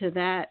listen to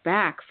that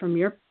back from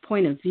your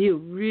point of view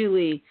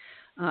really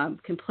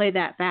can play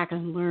that back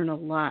and learn a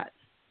lot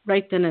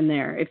right then and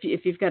there.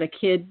 If you've got a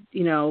kid,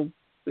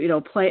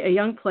 play a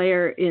young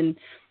player in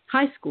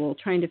high school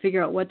trying to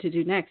figure out what to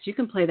do next, you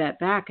can play that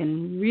back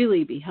and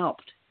really be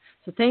helped.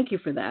 So thank you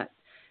for that,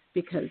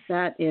 because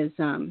that is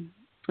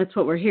that's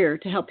what we're here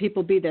to help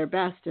people be their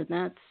best, and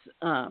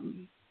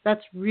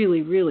that's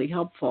really, really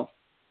helpful,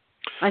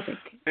 I think.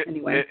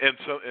 Anyway, and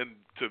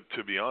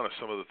to be honest,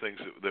 some of the things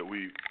that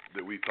we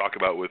talk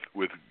about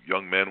with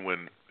young men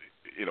when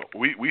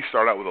we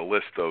start out with a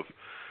list of,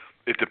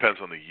 it depends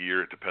on the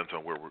year, it depends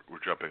on where we're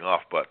jumping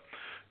off, but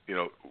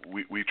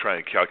we try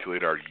and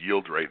calculate our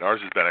yield rate. And ours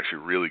has been actually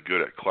really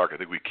good at Clark. I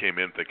think we came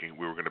in thinking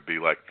we were going to be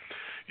like,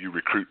 you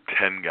recruit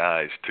 10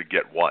 guys to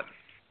get one.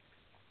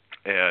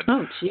 And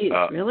oh, geez,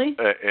 really?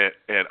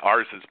 And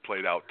ours has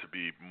played out to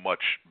be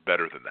much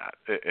better than that,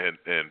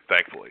 and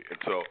thankfully. And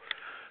so,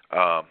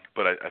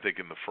 but I think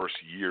in the first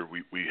year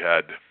we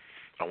had,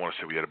 I want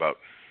to say we had about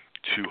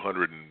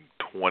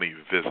 220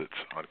 visits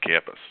on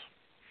campus.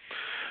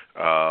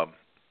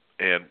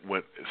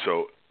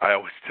 So I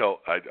always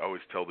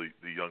tell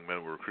the young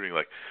men we're recruiting,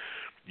 like,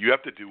 you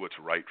have to do what's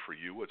right for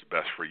you, what's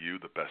best for you,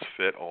 the best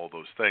fit, all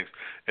those things,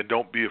 and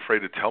don't be afraid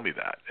to tell me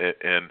that.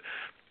 And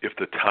if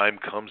the time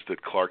comes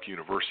that Clark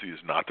University is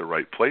not the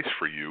right place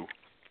for you,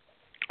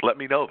 let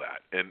me know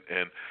that. And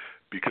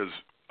because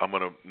I'm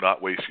going to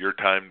not waste your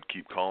time,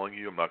 keep calling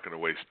you. I'm not going to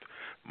waste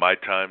my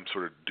time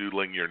sort of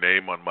doodling your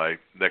name on my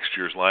next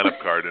year's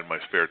lineup card in my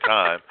spare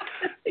time.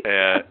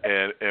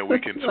 And we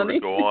can sort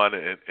of go on,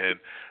 and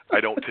I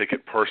don't take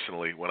it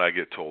personally when I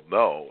get told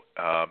no.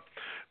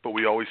 But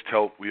we always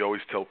tell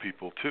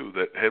people too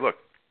that, hey, look,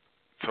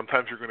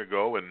 sometimes you're going to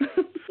go and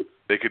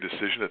make a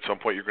decision. At some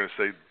point, you're going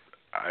to say,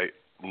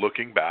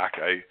 looking back,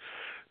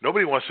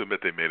 nobody wants to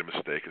admit they made a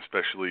mistake,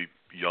 especially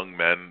young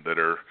men that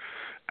are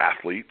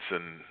athletes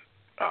and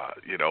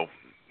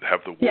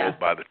have the world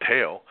by the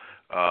tail.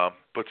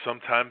 But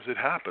sometimes it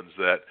happens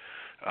that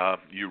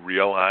you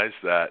realize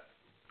that,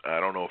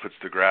 I don't know if it's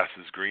the grass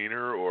is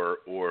greener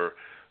or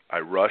I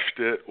rushed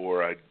it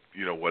or I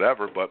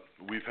whatever. But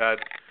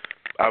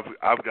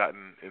I've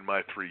gotten, in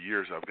my 3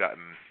 years, I've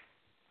gotten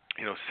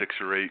 6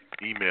 or 8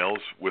 emails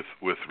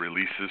with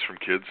releases from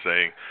kids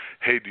saying,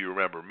 hey, do you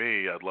remember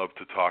me? I'd love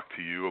to talk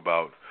to you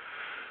about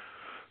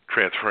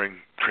transferring.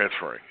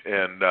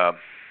 And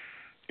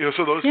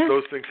so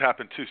those things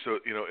happen too. So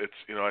it's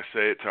I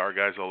say it to our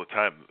guys all the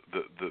time.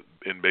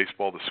 In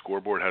baseball, the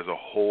scoreboard has a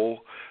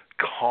whole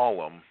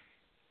column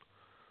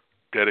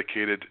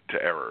dedicated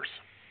to errors.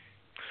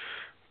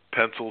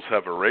 Pencils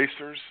have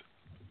erasers,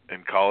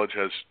 and college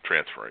has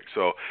transferring.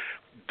 So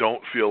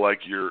don't feel like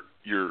you're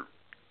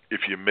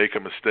if you make a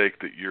mistake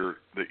that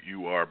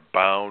you are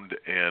bound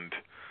and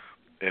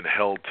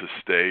held to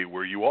stay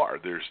where you are.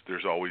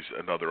 There's always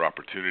another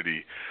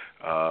opportunity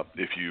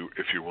if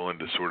you're willing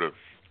to sort of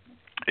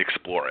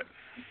explore it.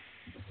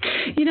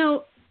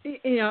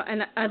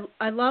 And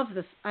I love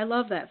this. I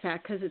love that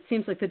fact, because it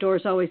seems like the door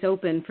is always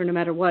open for no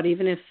matter what.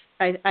 Even if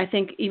I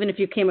think even if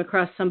you came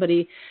across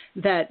somebody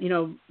that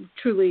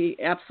truly,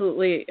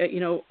 absolutely,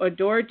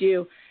 adored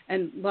you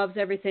and loves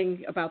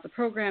everything about the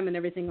program and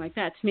everything like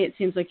that, to me it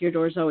seems like your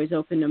door is always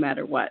open no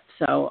matter what.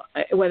 So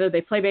whether they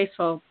play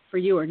baseball for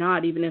you or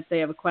not, even if they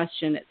have a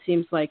question, it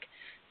seems like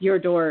your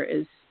door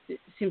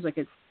seems like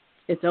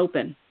it's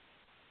open.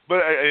 But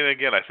and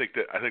again, I think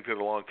that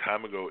a long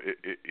time ago,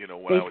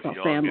 when baseball I was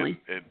young,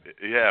 family.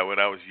 When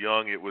I was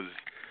young, it was,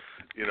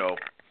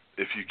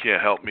 if you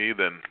can't help me,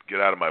 then get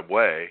out of my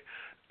way.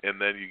 And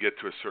then you get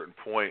to a certain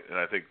point, and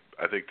I think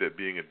that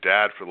being a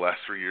dad for the last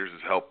 3 years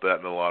has helped that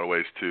in a lot of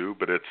ways too.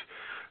 But it's,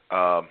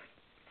 what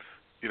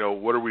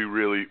are we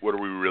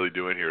really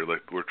doing here?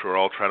 Like we're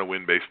all trying to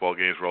win baseball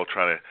games. We're all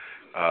trying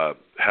to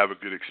have a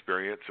good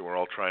experience, and we're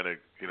all trying to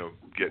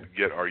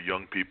get our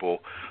young people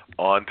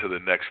on to the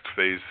next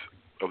phase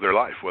of their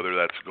life, whether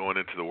that's going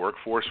into the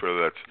workforce,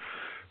 whether that's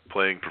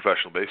playing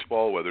professional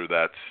baseball, whether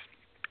that's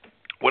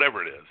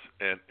whatever it is.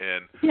 And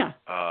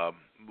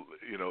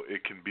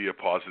it can be a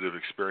positive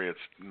experience,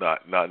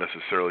 not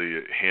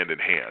necessarily hand in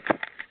hand.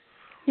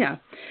 Yeah.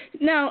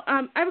 Now,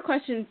 I have a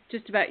question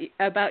just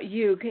about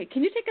you.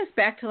 Can you take us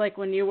back to like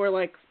when you were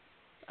like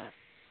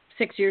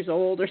 6 years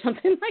old or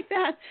something like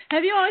that?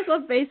 Have you always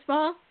loved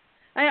baseball?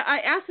 I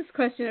ask this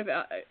question of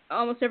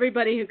almost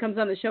everybody who comes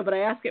on the show, but I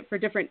ask it for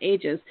different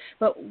ages.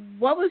 But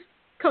what was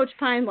Coach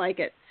Pyne like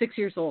at 6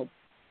 years old?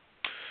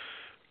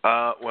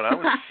 When I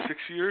was 6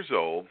 years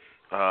old,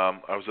 I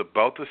was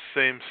about the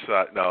same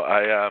size. No,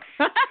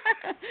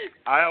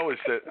 I always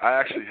said, I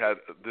actually had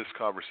this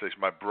conversation.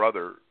 My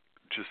brother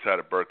just had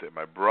a birthday.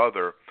 My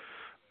brother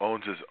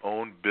owns his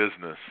own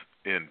business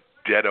in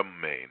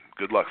Dedham, Maine.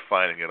 Good luck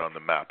finding it on the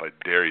map. I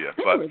dare you. I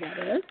know where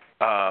that is.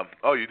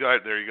 Oh, you do?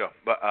 There you go.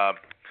 But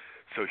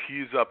so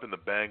he's up in the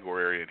Bangor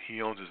area, and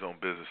he owns his own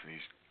business,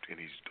 and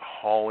he's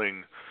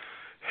hauling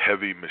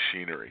heavy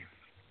machinery.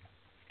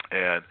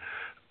 And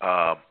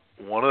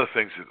one of the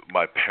things that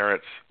my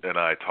parents and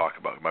I talk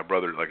about, my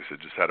brother, like I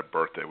said, just had a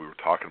birthday. We were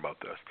talking about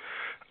this.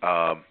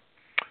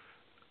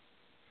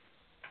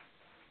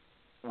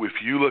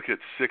 If you look at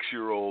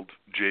 6-year-old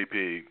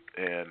JP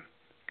and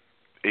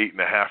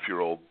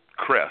 8.5-year-old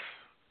Chris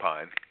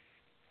Pyne,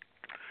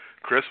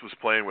 Chris was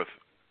playing with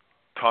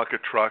Tonka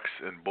trucks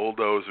and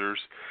bulldozers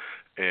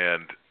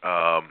and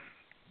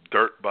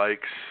dirt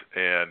bikes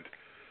and,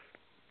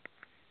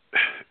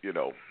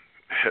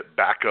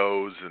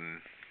 backhoes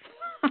and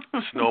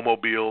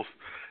snowmobiles,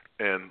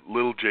 and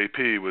little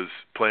JP was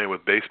playing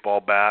with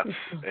baseball bats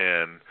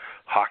and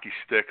hockey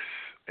sticks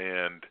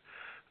and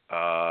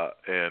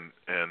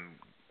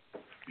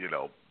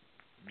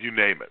you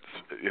name it,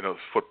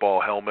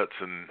 football helmets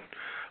and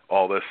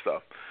all this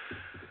stuff.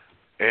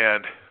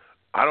 And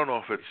I don't know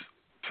if it's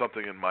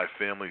something in my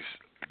family's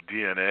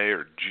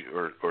DNA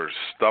or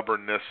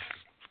stubbornness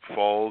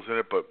falls in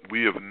it, but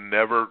we have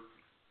never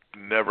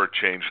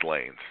changed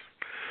lanes.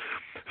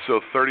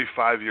 So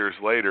 35 years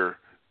later,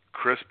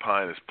 Chris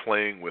Pyne is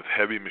playing with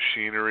heavy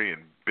machinery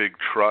and big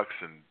trucks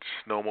and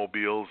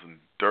snowmobiles and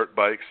dirt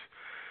bikes,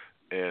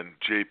 and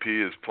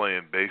JP is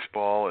playing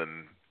baseball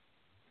and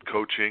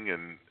coaching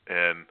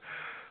and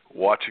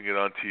watching it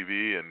on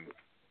TV, and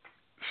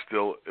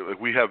still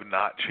we have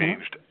not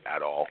changed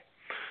at all.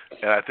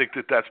 And I think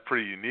that that's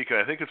pretty unique, and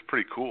I think it's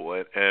pretty cool.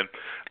 And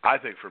I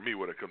think for me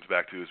what it comes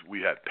back to is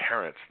we had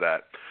parents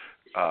that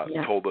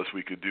told us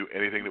we could do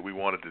anything that we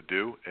wanted to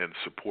do and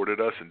supported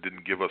us and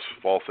didn't give us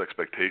false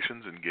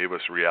expectations and gave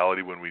us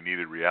reality when we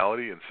needed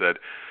reality and said,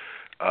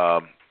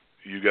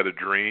 you got a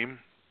dream,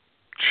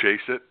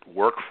 chase it,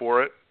 work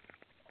for it,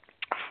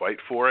 fight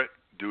for it,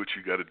 do what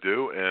you got to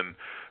do. And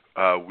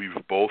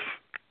we've both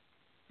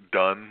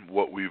done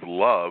what we've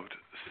loved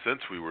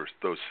since we were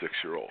those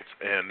 6-year-olds.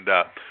 And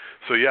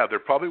so, yeah, there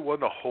probably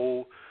wasn't a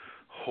whole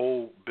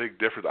big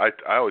difference.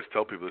 I always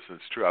tell people this, and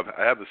it's true. I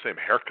have the same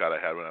haircut I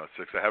had when I was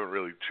 6. I haven't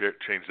really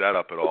changed that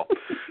up at all.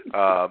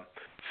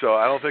 So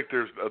I don't think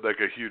there's like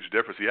a huge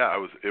difference. Yeah,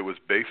 it was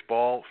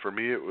baseball for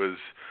me. It was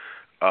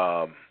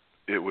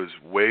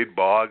Wade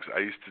Boggs. I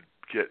used to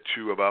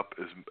chew up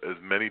as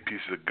many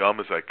pieces of gum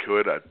as I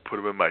could. I'd put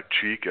them in my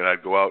cheek, and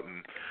I'd go out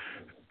and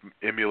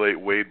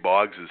emulate Wade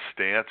Boggs'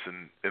 stance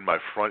in my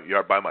front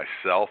yard by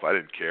myself. I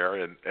didn't care,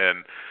 and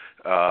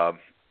that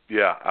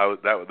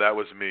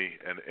was me,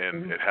 and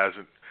mm-hmm.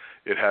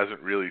 it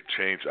hasn't really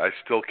changed. I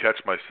still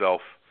catch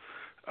myself,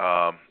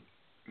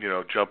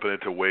 jumping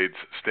into Wade's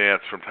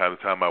stance from time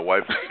to time. My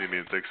wife will see me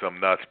and thinks I'm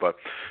nuts, but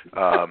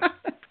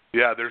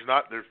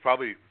there's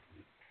probably,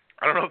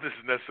 I don't know if this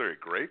is necessarily a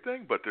great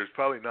thing, but there's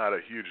probably not a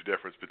huge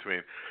difference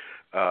between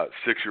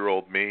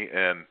 6-year-old me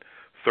and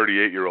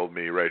 38-year-old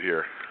me right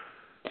here.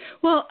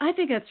 Well, I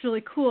think that's really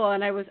cool,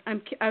 and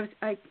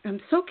I'm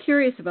so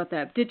curious about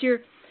that. Did your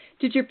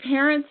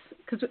parents?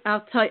 Because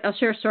I'll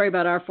share a story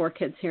about our 4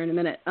 kids here in a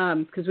minute.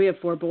 Because we have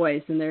 4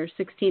 boys, and they're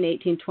 16,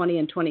 18, 20,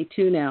 and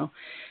 22 now.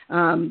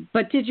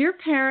 But did your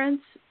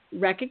parents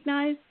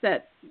recognize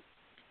that's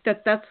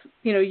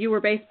you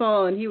were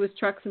baseball and he was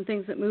trucks and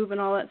things that move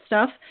and all that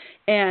stuff,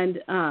 and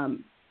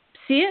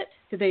see it?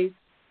 Did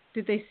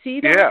they see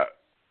that?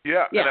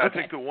 Yeah. And I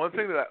think the one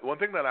thing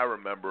that I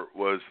remember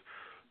was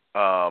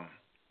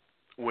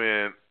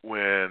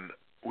when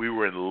we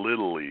were in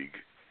Little League.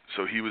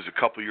 So he was a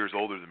couple years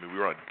older than me. We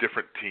were on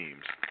different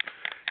teams,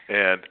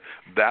 and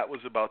that was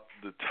about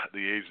the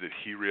age that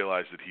he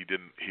realized that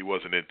he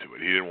wasn't into it.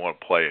 He didn't want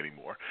to play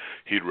anymore.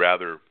 He'd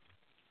rather,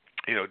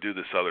 do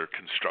this other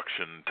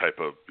construction type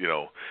of,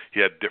 he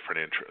had different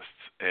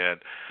interests,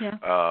 and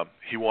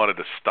he wanted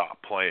to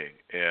stop playing.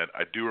 And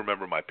I do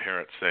remember my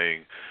parents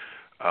saying,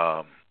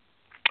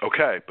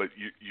 okay, but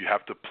you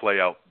have to play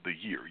out the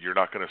year. You're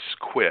not going to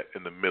quit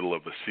in the middle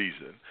of the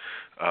season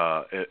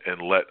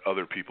and let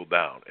other people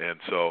down. And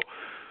so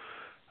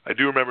I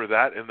do remember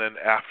that. And then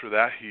after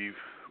that, he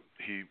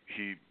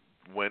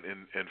went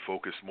and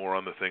focused more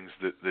on the things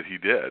that he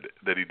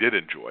did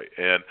enjoy.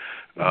 And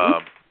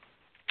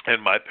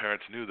and my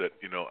parents knew that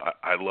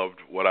I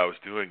loved what I was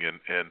doing.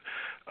 And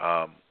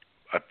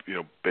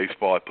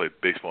baseball. I played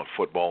baseball and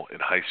football in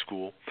high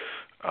school.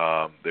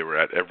 They were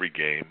at every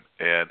game.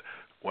 And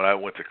when I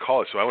went to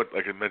college, so I went,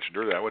 like I mentioned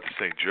earlier, I went to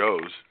St.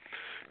 Joe's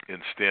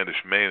in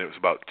Standish, Maine. It was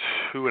about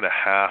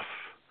 2.5,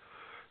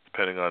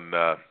 depending on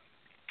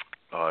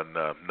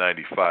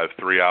 95,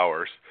 3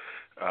 hours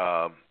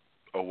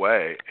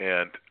away.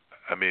 And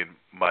I mean,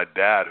 my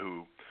dad,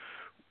 who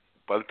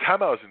by the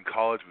time I was in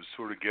college was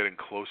sort of getting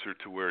closer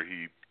to where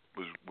he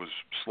was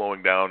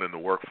slowing down in the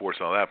workforce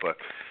and all that, but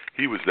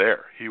he was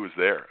there.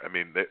 I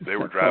mean, they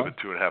were driving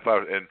 2.5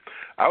 hours, and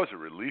I was a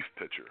relief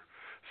pitcher,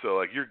 so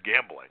like you're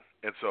gambling.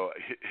 And so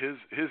his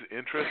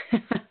interest,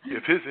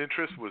 if his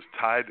interest was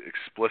tied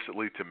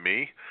explicitly to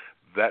me,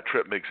 that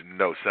trip makes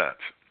no sense.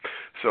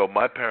 So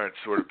my parents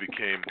sort of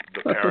became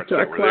the parents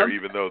that were there,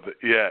 even though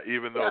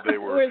they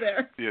were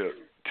there.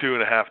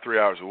 2.5, 3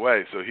 hours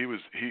away. So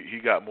he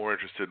got more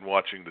interested in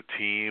watching the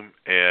team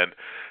and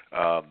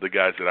the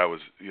guys that I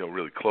was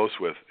really close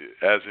with,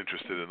 as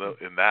interested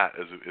in that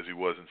as he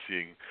was in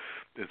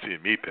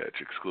seeing me pitch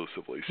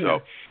exclusively.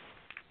 So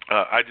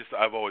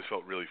I've always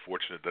felt really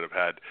fortunate that I've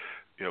had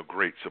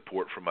great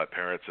support from my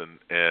parents,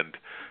 and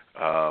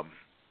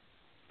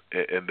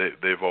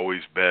they've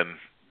always been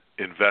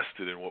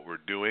invested in what we're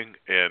doing,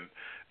 and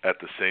at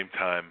the same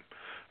time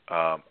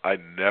I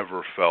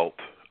never felt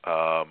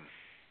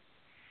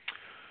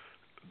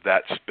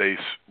that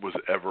space was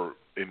ever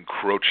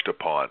encroached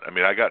upon. I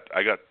mean, I'll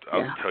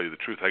tell you the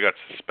truth, I got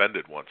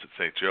suspended once at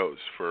St. Joe's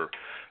for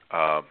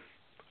I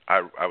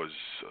was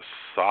a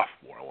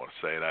sophomore, I want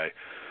to say, and I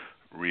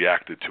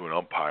reacted to an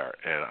umpire,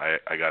 and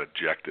I got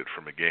ejected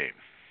from a game,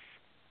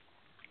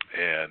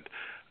 and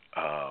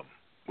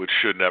which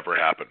should never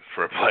happen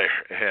for a player.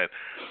 And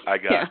I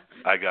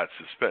got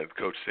suspended.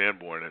 Coach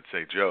Sanborn at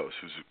St. Joe's,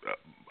 who's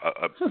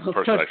a person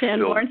Coach I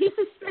Sanborn, he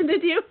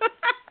suspended you.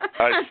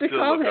 I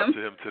still look up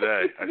to him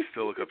today. And is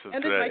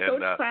my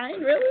coach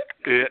Pyne, really?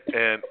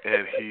 And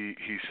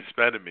he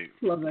suspended me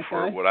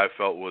for what I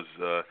felt was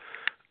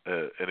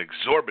an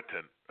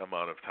exorbitant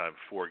amount of time,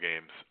 4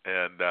 games.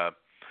 And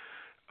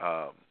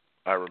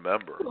I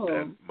remember,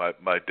 and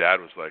my dad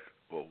was like,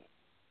 well,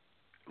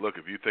 look,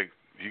 if you think,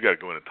 you got to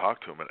go in and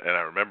talk to him. And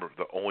I remember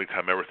the only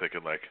time ever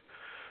thinking, like,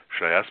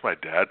 should I ask my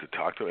dad to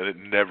talk to him? And it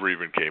never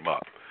even came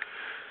up.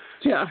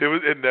 Yeah.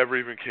 It never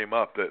even came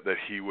up that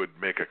he would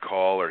make a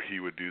call or he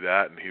would do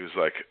that. And he was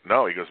like,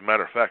 no. He goes,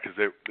 matter of fact, because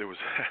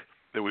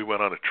that we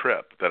went on a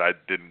trip that I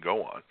didn't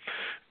go on,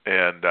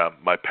 and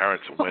my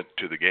parents went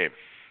to the game.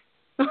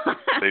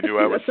 They knew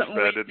I was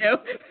suspended.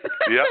 Yep.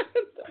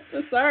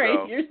 Sorry,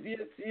 so,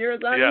 you're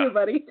on you,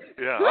 buddy.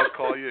 Yeah, I'll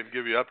call you and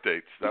give you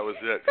updates. That was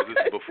it. Because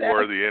this is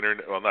before the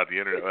internet. Well, not the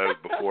internet. It was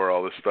before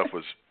all this stuff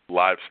was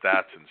live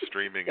stats and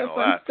streaming and all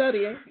that.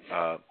 Studying.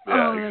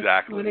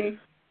 Exactly.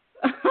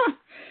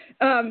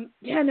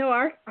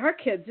 Our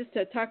kids. Just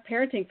to talk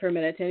parenting for a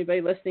minute to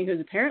anybody listening who's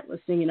a parent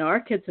listening.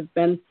 Our kids have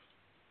been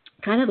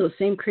kind of those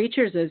same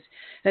creatures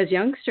as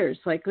youngsters.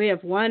 Like, we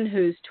have one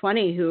who's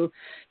 20 who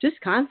just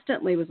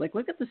constantly was like,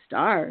 look at the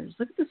stars,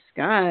 look at the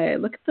sky,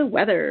 look at the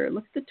weather,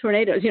 look at the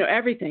tornadoes,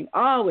 everything,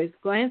 always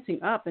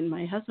glancing up. And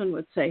my husband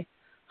would say,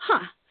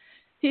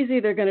 he's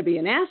either going to be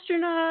an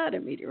astronaut, a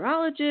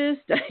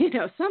meteorologist,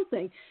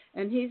 something.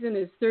 And he's in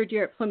his 3rd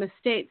year at Plymouth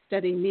State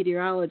studying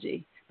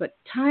meteorology, but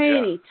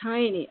tiny,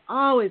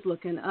 always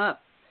looking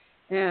up.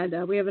 And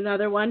we have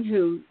another one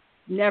who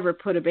never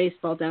put a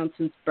baseball down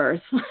since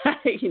birth,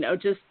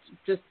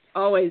 just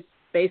always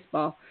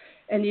baseball.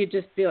 And you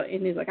just feel,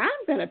 and he's like, I'm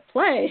going to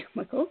play. I'm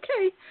like,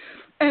 okay.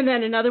 And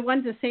then another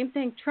one's the same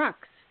thing,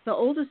 trucks. The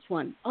oldest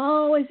one,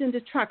 always into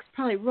trucks,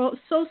 probably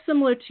so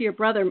similar to your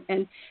brother.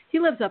 And he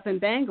lives up in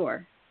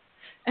Bangor.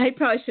 And I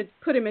probably should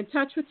put him in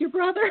touch with your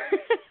brother,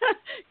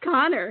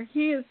 Connor.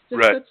 He is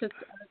just such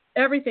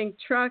everything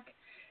truck.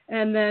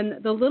 And then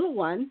the little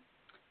one,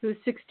 who's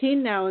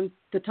 16 now, and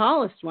the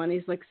tallest one,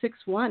 he's like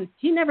 6'1".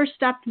 He never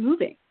stopped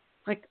moving.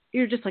 Like,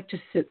 you're just like,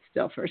 just sit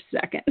still for a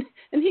second.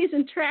 And he's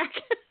in track.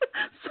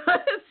 So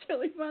it's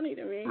really funny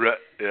to me. Right.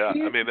 Yeah.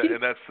 I mean,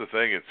 and that's the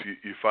thing. It's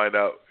you find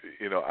out,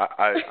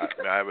 I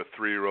have a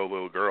 3-year-old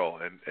little girl,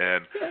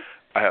 and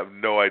I have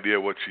no idea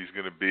what she's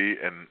going to be.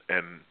 And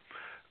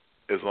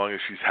as long as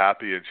she's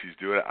happy and she's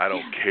doing it, I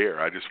don't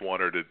care. I just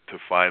want her to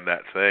find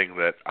that thing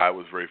that I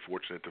was very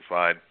fortunate to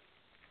find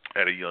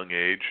at a young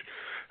age.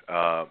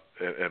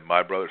 And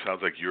my brother,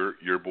 sounds like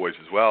your boys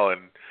as well,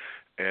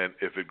 and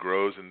if it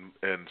grows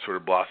and sort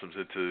of blossoms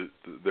into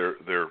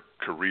their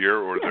career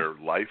or their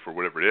life or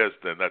whatever it is,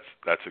 then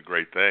that's a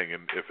great thing.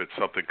 And if it's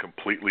something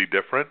completely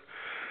different,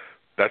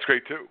 that's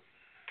great too.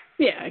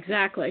 Yeah,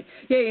 exactly.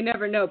 Yeah, you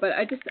never know. But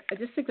I just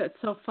think that's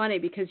so funny,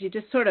 because you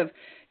just sort of,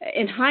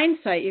 in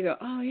hindsight, you go,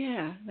 oh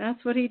yeah,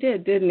 that's what he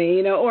did, didn't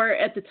he? Or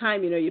at the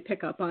time, you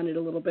pick up on it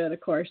a little bit, of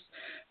course.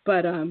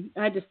 But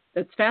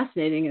it's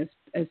fascinating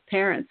as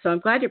parents. So I'm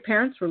glad your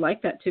parents were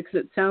like that too, because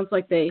it sounds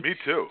like they. Me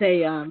too.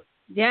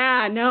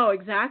 Yeah, no,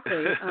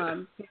 exactly.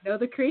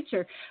 The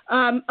creature.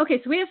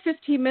 Okay, so we have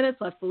 15 minutes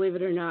left, believe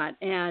it or not.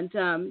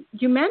 And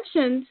you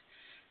mentioned,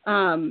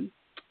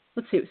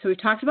 let's see, so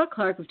we've talked about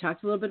Clark, we've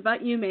talked a little bit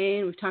about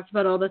UMaine, we've talked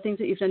about all the things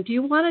that you've done. Do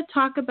you want to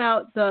talk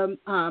about the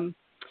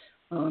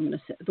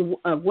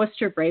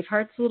Worcester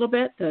Bravehearts a little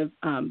bit?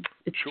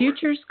 It's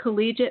Futures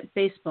Collegiate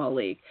Baseball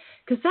League,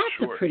 because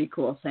that's a pretty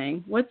cool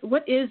thing. What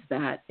is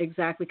that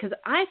exactly? Because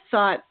I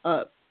thought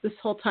this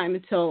whole time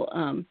until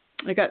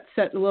I got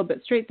set a little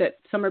bit straight that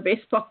summer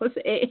baseball was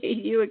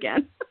AAU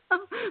again.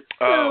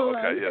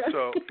 Okay. Yeah.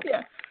 So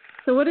yeah.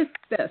 So what is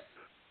this?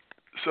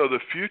 So the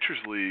Futures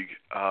League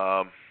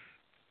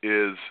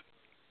is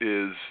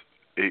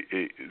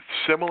a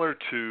similar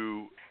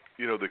to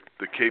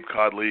the Cape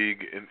Cod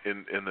League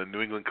in the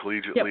New England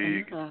Collegiate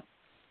League,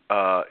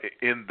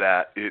 in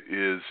that it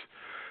is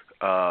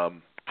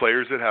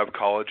players that have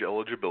college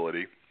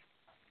eligibility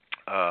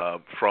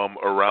from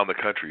around the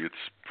country.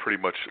 It's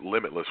pretty much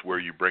limitless where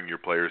you bring your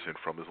players in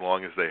from, as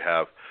long as they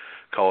have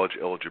college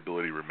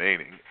eligibility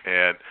remaining.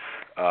 And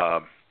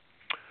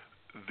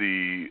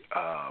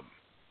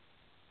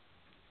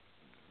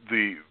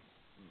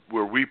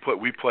where we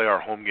play our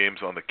home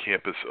games on the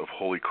campus of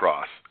Holy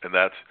Cross, and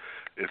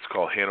it's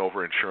called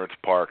Hanover Insurance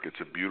Park.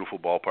 It's a beautiful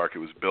ballpark. It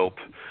was built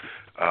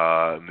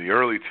in the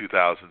early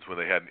 2000s when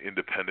they had an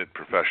independent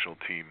professional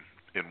team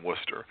in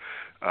Worcester,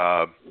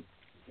 and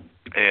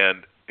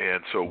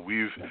so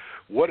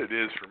what it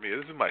is for me.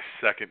 This is my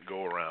second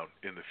go around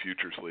in the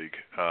Futures League,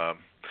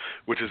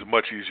 which is a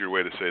much easier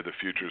way to say the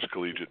Futures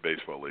Collegiate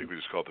Baseball League. We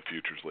just call it the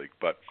Futures League,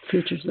 but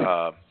Futures League.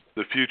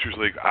 The Futures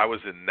League, I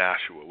was in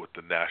Nashua with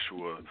the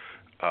Nashua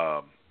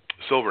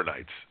Silver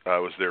Knights. I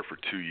was there for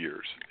 2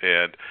 years,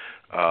 and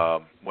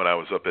when I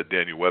was up at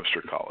Daniel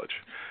Webster College.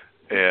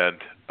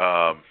 And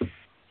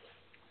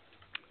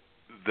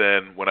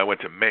then when I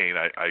went to Maine,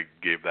 I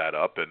gave that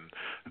up, and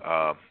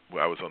I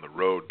was on the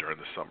road during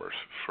the summers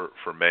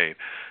for Maine.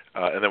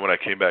 And then when I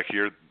came back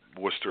here,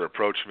 Worcester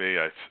approached me.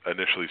 I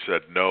initially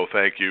said, no,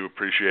 thank you,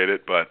 appreciate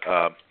it, but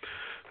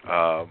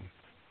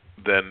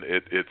then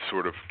it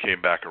sort of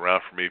came back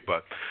around for me.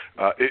 But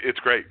it's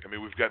great. I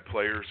mean, we've got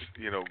players.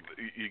 You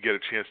get a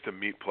chance to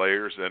meet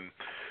players, and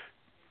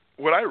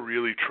what I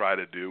really try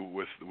to do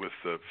with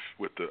the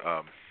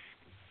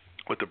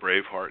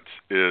Bravehearts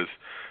is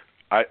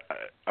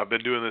I've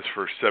been doing this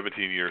for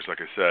 17 years,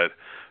 like I said,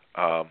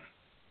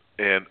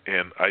 and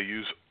I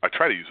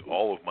try to use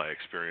all of my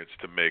experience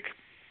to make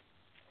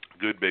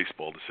good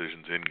baseball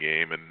decisions in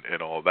game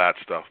and all of that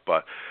stuff.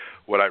 But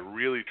what I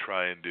really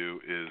try and do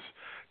is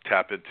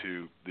tap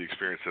into the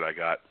experience that I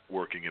got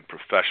working in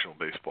professional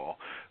baseball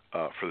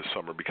for the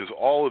summer, because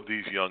all of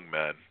these young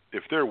men,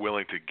 if they're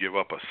willing to give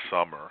up a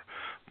summer,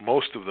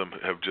 most of them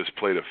have just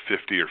played a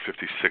 50 or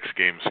 56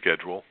 game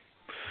schedule,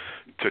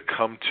 to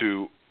come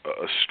to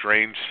a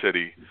strange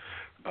city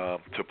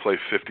to play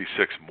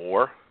 56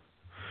 more,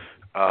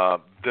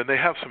 then they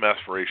have some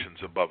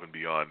aspirations above and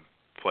beyond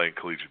playing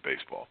collegiate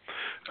baseball.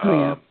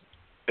 And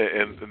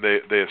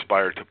they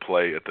aspire to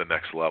play at the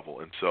next level.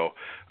 And so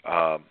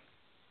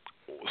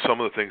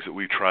some of the things that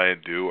we try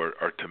and do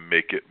are to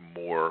make it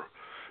more,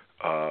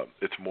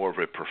 it's more of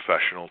a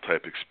professional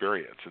type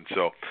experience. And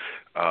so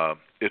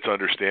it's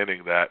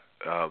understanding that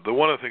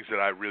one of the things that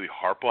I really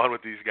harp on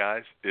with these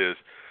guys is,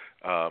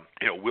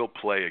 we'll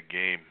play a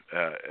game,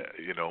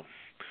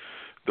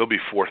 there'll be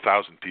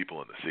 4,000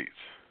 people in the seats.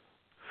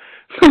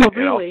 Oh,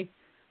 really?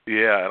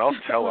 And I'll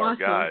tell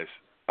awesome.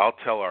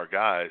 our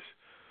guys,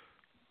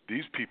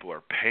 these people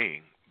are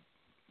paying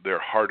their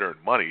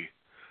hard-earned money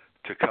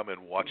to come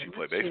and watch you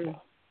play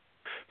baseball.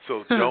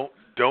 So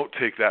don't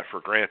take that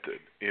for granted.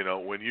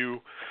 When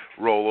you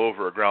roll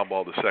over a ground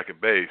ball to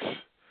second base,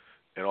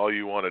 and all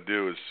you want to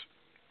do is,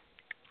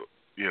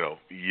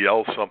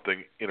 yell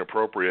something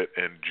inappropriate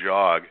and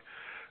jog,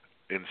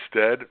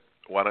 instead,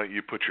 why don't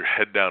you put your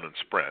head down and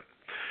sprint?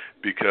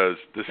 Because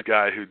this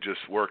guy who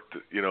just worked,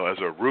 as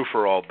a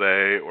roofer all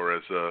day, or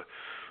as it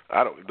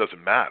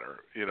doesn't matter,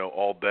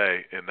 all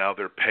day, and now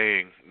they're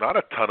paying not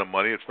a ton of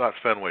money. It's not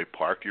Fenway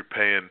Park. You're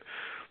paying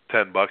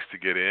 $10 to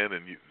get in,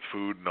 and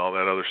food and all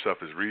that other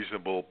stuff is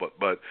reasonable,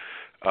 but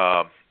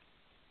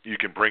you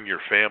can bring your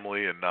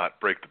family and not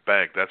break the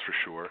bank, that's for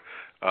sure.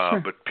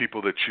 Sure. But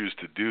people that choose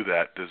to do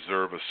that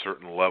deserve a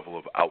certain level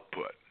of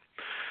output.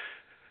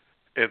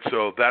 And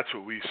so that's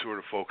what we sort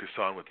of focus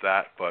on with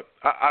that. But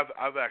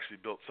I've actually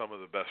built some of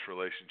the best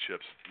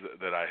relationships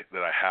that I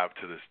have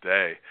to this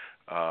day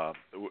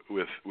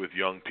with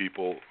young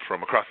people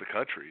from across the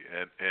country,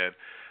 and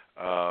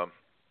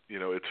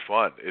it's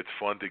fun. It's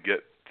fun to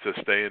get to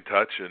stay in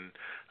touch and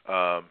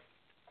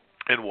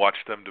watch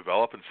them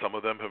develop. And some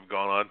of them have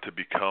gone on to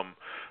become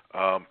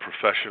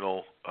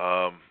professional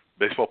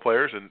baseball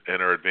players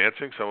and are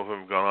advancing. Some of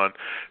them have gone on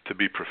to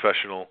be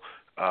professional,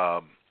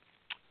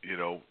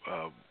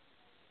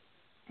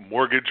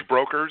 mortgage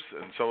brokers,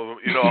 and some of them,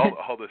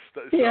 all this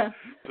stuff. Yeah.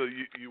 So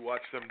you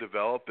watch them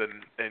develop,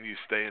 and you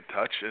stay in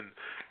touch. And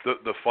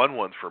the fun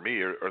ones for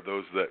me are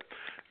those that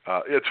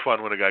it's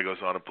fun when a guy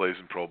goes on and plays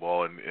in pro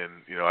ball, and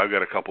I've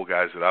got a couple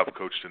guys that I've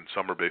coached in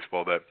summer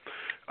baseball that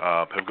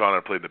have gone on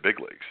and played in the big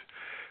leagues,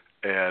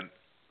 and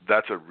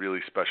that's a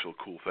really special,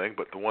 cool thing.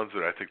 But the ones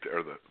that I think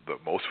are the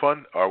most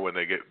fun are when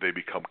they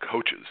become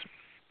coaches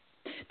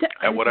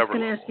at whatever level. I was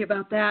going to ask you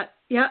about that.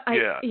 Yeah.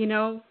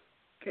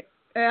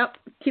 Yep,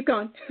 keep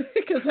going,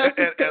 because that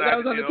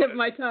was on the tip of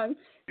my tongue.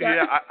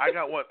 Yeah, I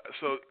got one.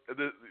 So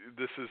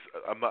this is,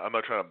 I'm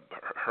not trying to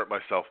hurt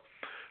myself,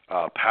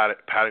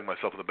 patting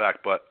myself in the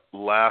back, but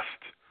last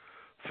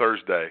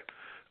Thursday,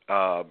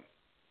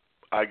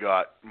 I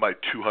got my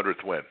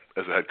 200th win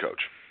as a head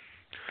coach.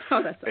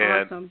 Oh, that's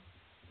awesome.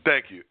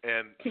 Thank you.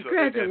 And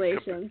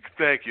congratulations.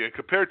 Thank you. And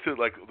compared to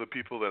like the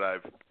people that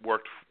I've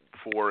worked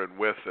for and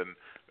with, and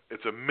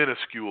it's a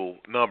minuscule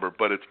number,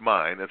 but it's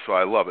mine, and so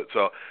I love it.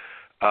 So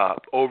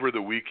over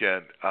the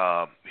weekend,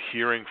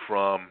 hearing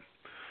from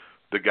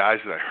the guys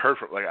that I heard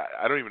from, like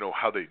I don't even know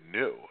how they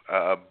knew,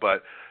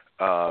 but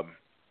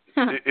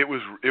it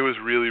was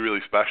really,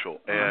 really special.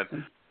 Awesome.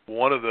 And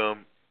one of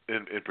them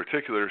in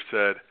particular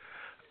said,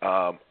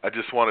 I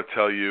just want to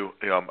tell you,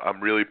 I'm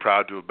really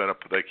proud to have been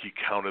like he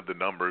counted the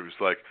number. He was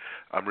like,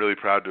 I'm really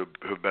proud to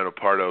have been a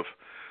part of,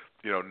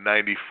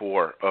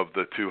 94 of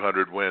the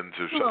 200 wins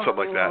or something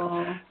like that.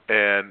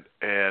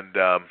 And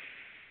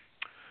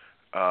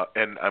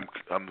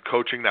I'm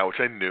coaching now, which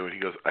I knew. And he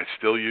goes, I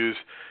still use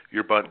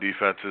your bunt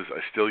defenses,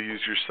 I still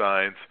use your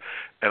signs,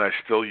 and I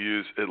still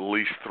use at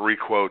least 3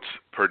 quotes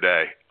per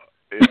day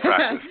in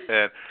practice.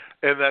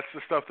 And that's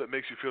the stuff that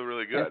makes you feel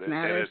really good. That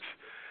matters.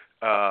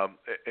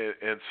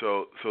 And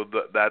so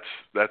that's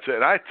it.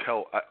 And I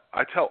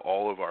tell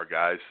all of our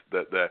guys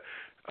that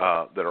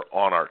are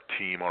on our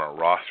team, on our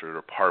roster, that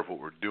are part of what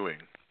we're doing.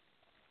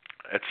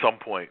 At some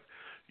point,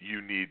 you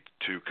need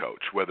to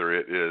coach, whether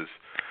it is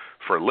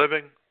for a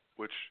living,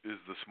 which is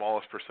the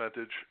smallest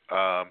percentage,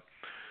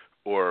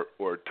 or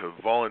to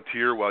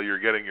volunteer while you're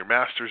getting your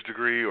master's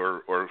degree,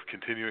 or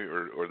continuing,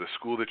 or the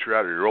school that you're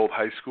at, or your old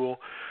high school,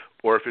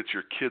 or if it's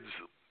your kids'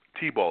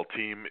 t-ball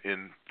team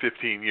in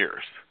 15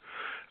 years.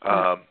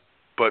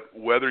 But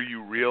whether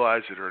you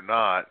realize it or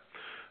not,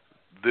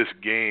 this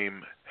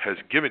game has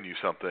given you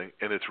something,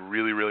 and it's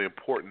really, really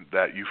important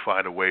that you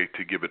find a way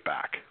to give it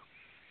back.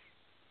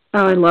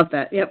 Oh, I love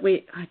that. Yeah,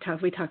 we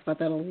talk about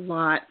that a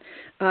lot.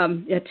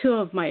 Two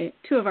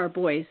of our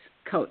boys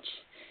coach.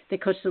 They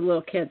coach the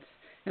little kids.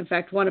 In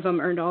fact, one of them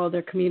earned all of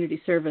their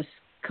community service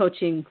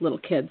coaching little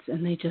kids,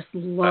 and they just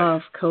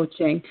love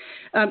coaching.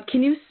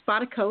 Can you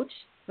spot a coach?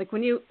 Like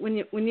when you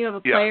have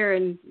a player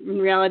and in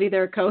reality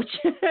they're a coach,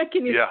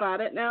 can you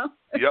spot it now?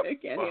 Yep,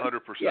 100%.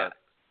 Yeah.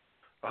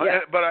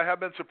 But I have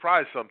been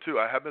surprised some too.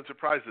 I have been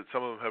surprised that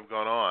some of them have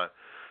gone on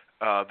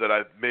that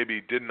I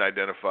maybe didn't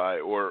identify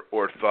or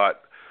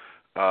thought,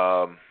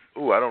 I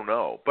don't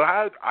know. But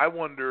I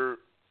wonder,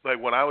 like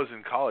when I was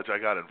in college, I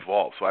got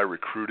involved. So I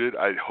recruited,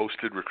 I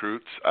hosted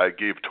recruits, I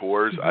gave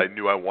tours. Mm-hmm. I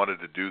knew I wanted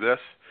to do this.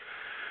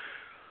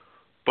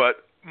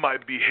 But my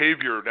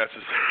behavior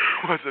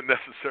wasn't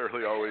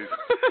necessarily always,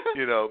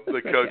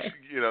 the coach,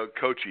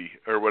 coachy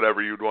or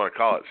whatever you'd want to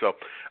call it. So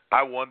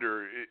I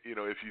wonder,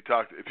 if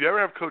you ever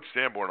have Coach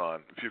Sanborn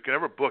on, if you can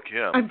ever book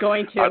him, I'm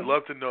going to. I'd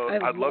love to know.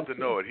 I'd love to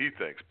know what he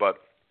thinks. But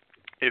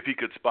if he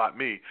could spot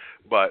me,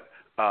 but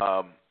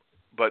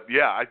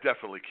yeah, I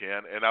definitely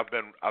can. And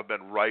I've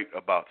been right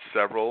about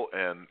several,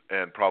 and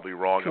probably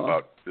wrong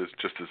about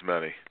just as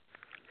many.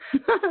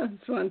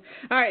 That's fun.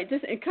 All right,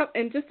 just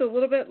a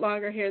little bit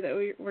longer here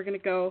that we're going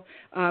to go.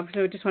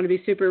 So I just want to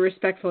be super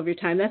respectful of your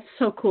time. That's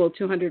so cool,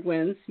 200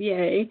 wins.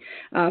 Yay.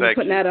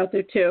 Putting that out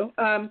there, too.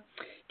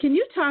 Can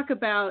you talk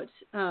about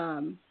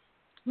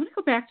I want to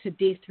go back to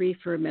D3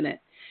 for a minute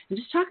and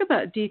just talk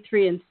about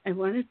D3. And I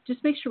want to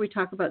just make sure we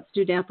talk about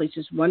student athletes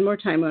just one more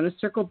time. I want to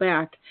circle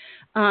back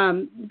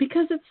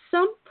because at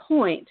some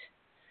point,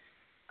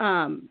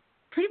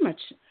 pretty much,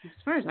 as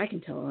far as I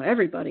can tell,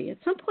 everybody, at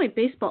some point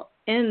baseball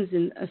ends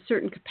in a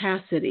certain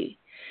capacity,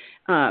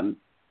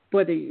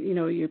 whether,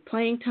 your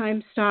playing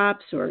time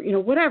stops or,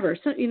 whatever.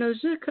 So,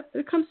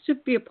 there comes to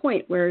be a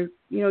point where,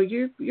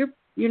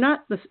 you're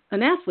not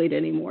an athlete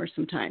anymore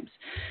sometimes.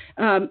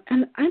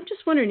 And I'm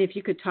just wondering if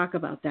you could talk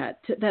about that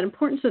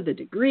importance of the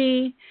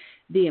degree,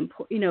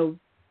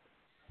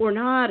 or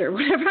not, or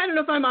whatever. I don't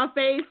know if I'm off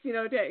base,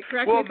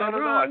 correct me if I'm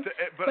wrong.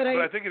 But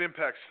I think it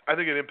impacts. I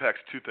think it impacts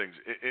two things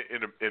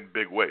in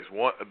big ways.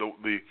 One,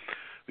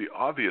 the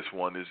obvious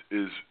one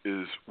is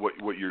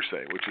what you're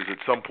saying, which is at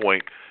some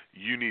point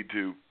you need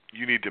to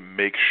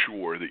make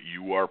sure that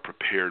you are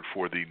prepared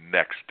for the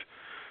next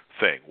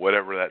thing,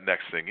 whatever that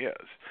next thing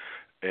is.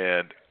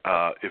 And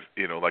if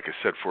like I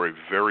said, for a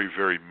very,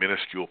 very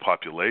minuscule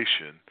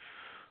population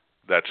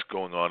that's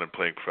going on and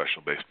playing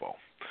professional baseball.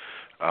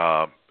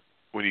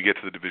 When you get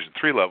to the Division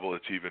III level,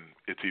 it's even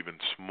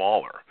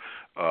smaller.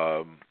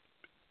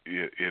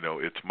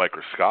 It's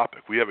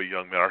microscopic. We have a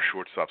young man, our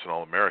shortstop's an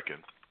All-American.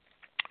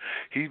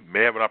 He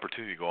may have an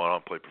opportunity to go on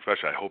and play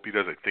professionally. I hope he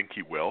does. I think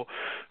he will.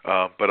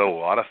 But a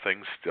lot of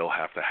things still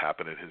have to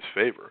happen in his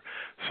favor.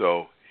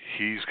 So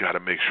he's got to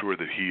make sure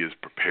that he is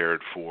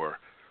prepared for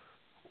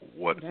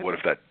what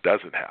if that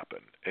doesn't happen.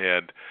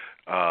 And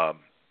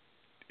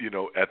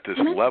at this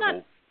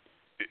level,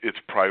 it's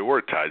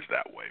prioritized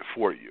that way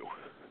for you.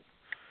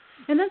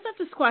 And that's not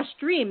to squash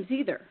dreams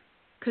either,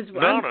 because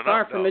I'm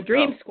far from a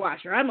dream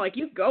squasher. I'm like,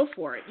 you go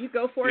for it. You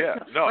go for it.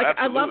 Absolutely.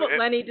 I love what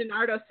Lenny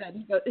DiNardo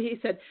said. He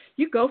said,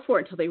 you go for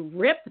it until they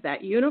rip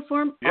that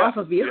uniform off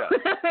of you.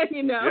 Yeah.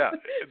 Yeah,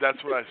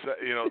 that's what I said.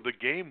 The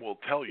game will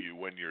tell you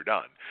when you're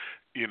done.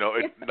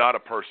 It's not a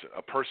person.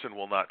 A person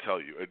will not tell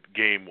you. The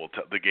game will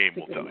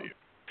tell you.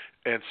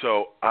 And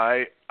so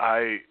I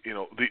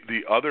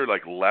the other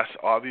like less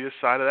obvious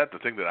side of that, the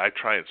thing that I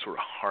try and sort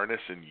of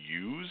harness and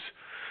use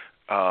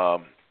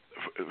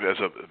as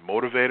a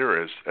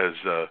motivator,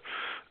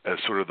 as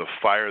sort of the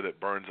fire that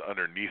burns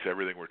underneath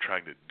everything we're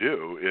trying to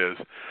do, is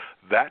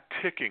that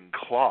ticking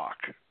clock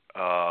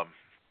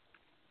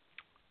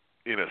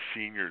in a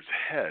senior's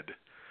head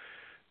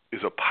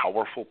is a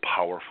powerful,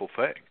 powerful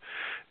thing.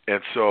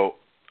 And so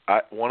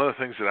one of the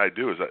things that I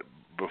do is that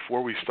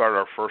before we start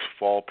our first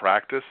fall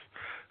practice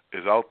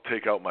is I'll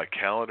take out my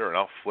calendar and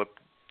I'll flip,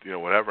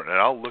 whatever, and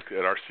I'll look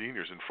at our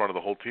seniors in front of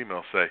the whole team and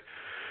I'll say,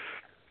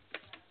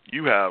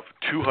 you have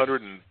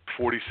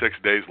 246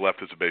 days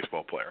left as a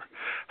baseball player.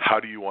 How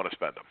do you want to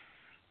spend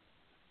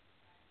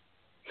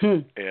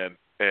them?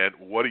 And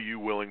what are you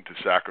willing to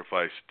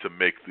sacrifice to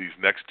make these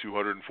next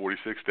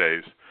 246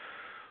 days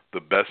the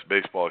best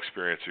baseball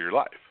experience of your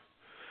life?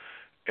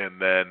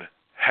 And then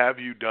have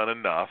you done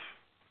enough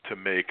to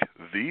make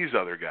these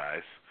other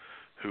guys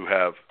who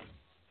have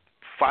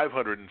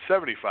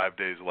 575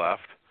 days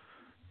left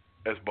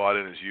as bought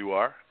in as you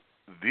are,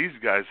 these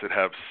guys that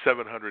have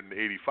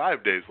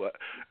 785 days left,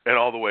 and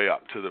all the way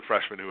up to the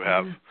freshmen who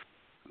have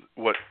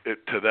what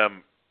to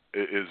them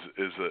is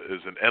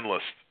an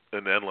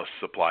endless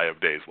supply of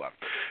days left.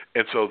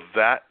 And so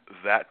that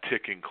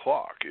ticking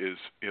clock is,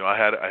 I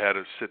had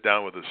to sit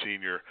down with a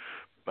senior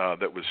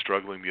that was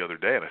struggling the other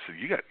day, and I said,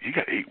 you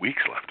got 8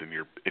 weeks left in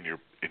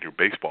your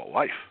baseball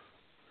life.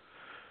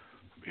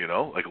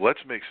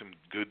 Let's make some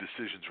good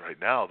decisions right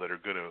now that are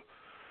going to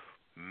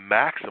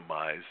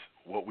maximize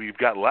what we've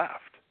got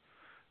left.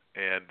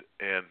 And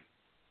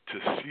to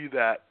see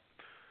that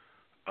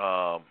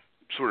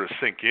sort of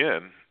sink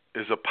in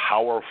is a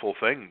powerful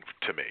thing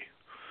to me.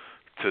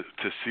 To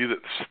see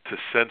that, to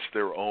sense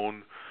their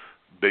own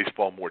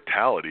baseball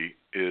mortality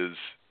is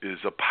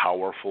a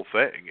powerful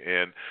thing,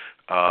 and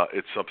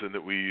it's something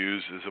that we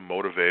use as a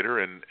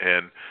motivator,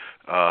 and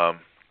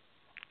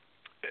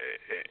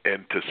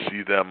to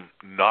see them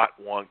not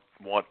want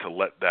to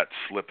let that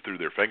slip through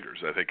their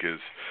fingers, I think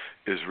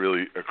is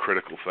really a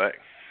critical thing.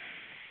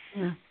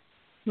 Yeah.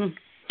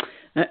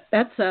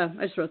 That's I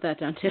just wrote that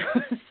down too.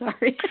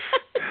 Sorry.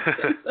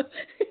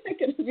 I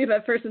could be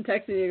that person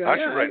texting you. Going, I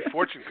should write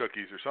fortune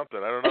cookies or something.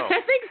 I don't know.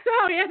 I think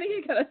so. Yeah, I think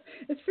you gotta.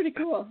 It's pretty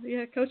cool.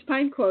 Yeah, Coach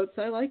Pyne quotes.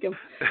 I like them.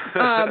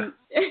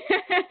 You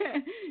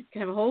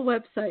can have a whole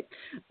website.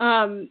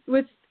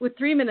 With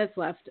 3 minutes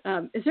left,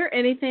 is there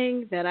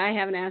anything that I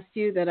haven't asked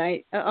you that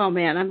I? Oh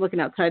man, I'm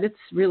looking outside. It's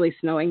really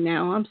snowing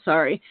now. I'm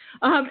sorry.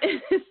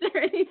 Is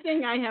there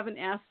anything I haven't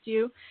asked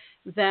you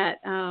that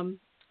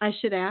I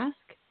should ask?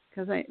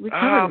 Because we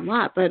covered a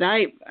lot, but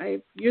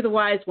you're the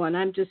wise one.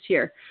 I'm just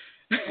here.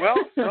 Well,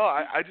 no,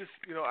 I just,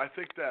 I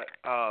think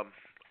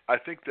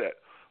that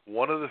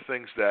one of the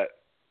things that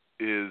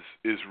is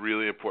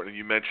really important, and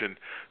you mentioned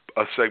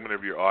a segment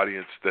of your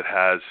audience that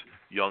has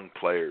young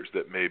players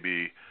that may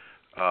be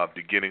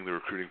beginning the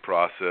recruiting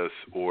process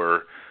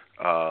or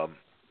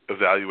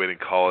evaluating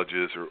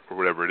colleges or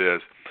whatever it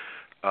is.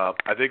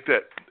 I think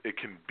that it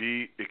can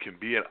be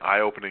an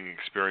eye-opening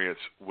experience,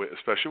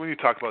 especially when you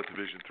talk about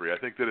Division III. I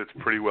think that it's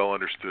pretty well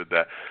understood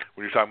that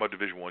when you're talking about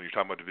Division I, you're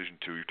talking about Division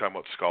II, you're talking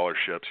about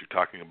scholarships, you're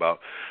talking about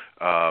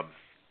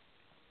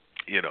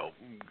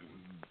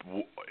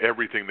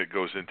everything that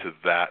goes into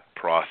that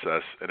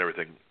process and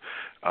everything.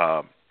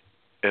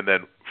 And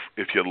then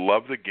if you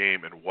love the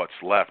game and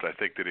what's left, I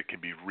think that it can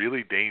be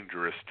really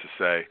dangerous to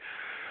say,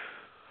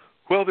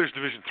 well, there's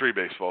Division III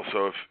baseball,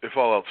 so if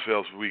all else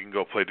fails, we can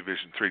go play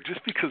Division III.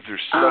 Just because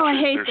there's so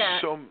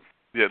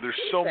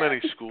many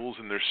schools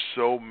and there's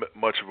so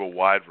much of a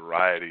wide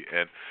variety,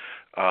 and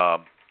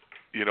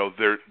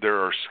there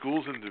are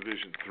schools in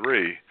Division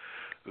III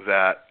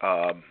that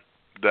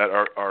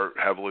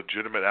have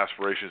legitimate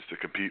aspirations to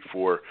compete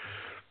for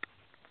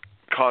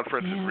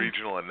conference and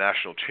regional and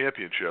national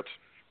championships.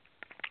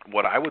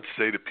 What I would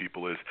say to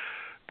people is,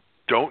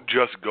 don't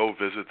just go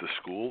visit the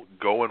school,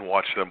 go and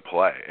watch them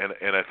play.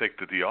 And I think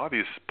that the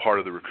obvious part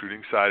of the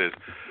recruiting side is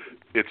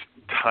it's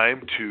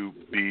time to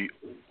be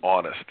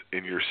honest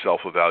in your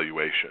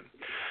self-evaluation.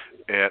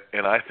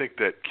 And I think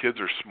that kids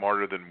are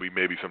smarter than we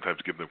maybe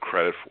sometimes give them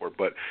credit for.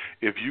 But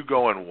if you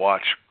go and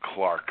watch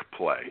Clark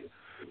play,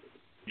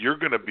 you're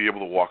going to be able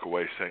to walk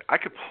away saying, I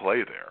could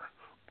play there.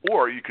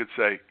 Or you could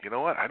say, you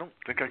know what, I don't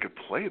think I could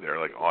play there.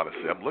 Like,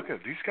 honestly, I'm looking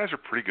at these guys are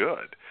pretty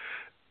good.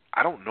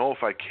 I don't know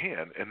if I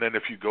can. And then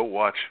if you go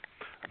watch,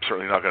 I'm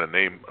certainly not going to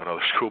name another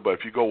school, but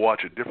if you go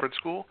watch a different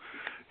school,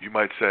 you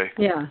might say,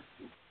 yeah,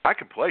 I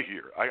can play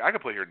here. I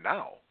can play here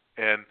now.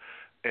 And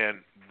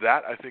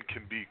that, I think,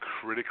 can be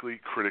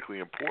critically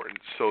important,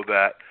 so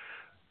that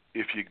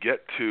if you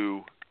get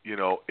to,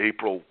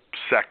 April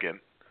 2nd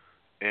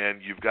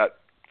and you've got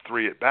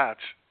 3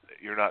 at-bats,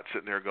 you're not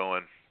sitting there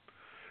going,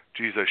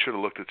 geez, I should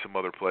have looked at some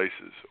other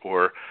places,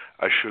 or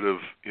I should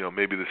have,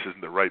 maybe this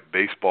isn't the right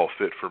baseball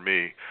fit for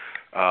me.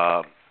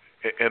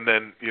 And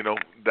then,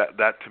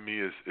 that to me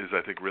is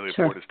I think really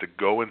important, is to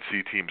go and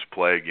see teams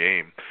play a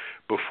game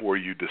before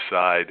you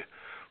decide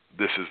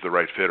this is the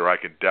right fit, or I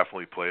can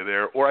definitely play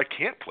there, or I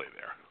can't play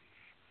there.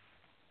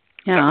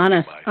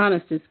 Yeah,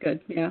 honest is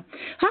good. Yeah.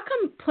 How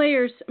come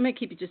players? I'm going to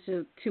keep you just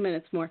 2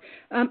 minutes more.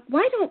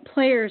 Why don't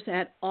players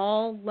at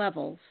all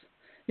levels,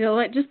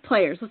 like just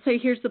players? Let's say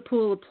here's the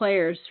pool of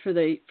players for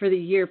the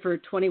year for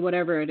 20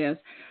 whatever it is.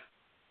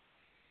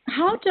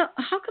 How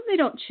come they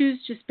don't choose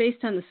just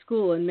based on the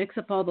school and mix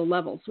up all the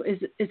levels?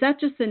 Is that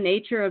just the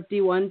nature of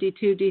D1,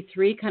 D2,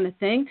 D3 kind of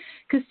thing?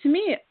 Because to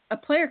me, a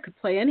player could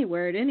play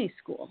anywhere at any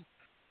school.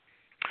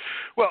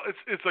 Well,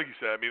 it's like you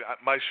said. I mean,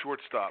 my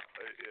shortstop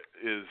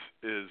is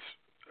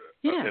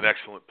an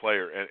excellent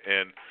player,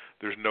 and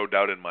there's no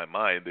doubt in my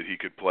mind that he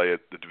could play at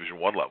the Division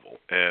I level.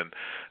 And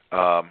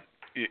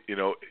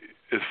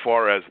as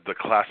far as the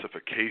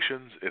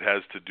classifications, it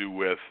has to do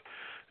with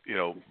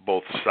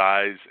both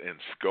size and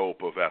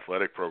scope of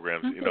athletic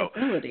programs.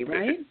 Ability,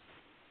 right?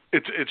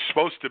 It's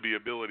supposed to be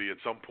ability at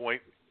some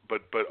point,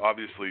 but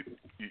obviously,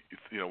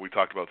 we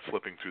talked about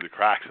slipping through the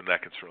cracks, and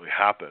that can certainly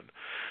happen.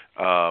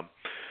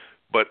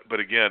 But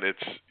again,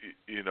 it's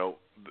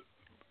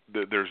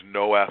there's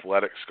no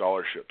athletic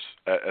scholarships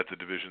at the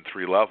Division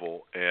III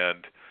level,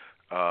 and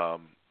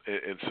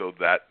so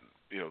that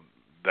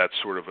that's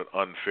sort of an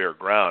unfair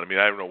ground. I mean,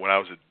 I don't know, when I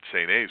was at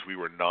St. A's, we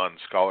were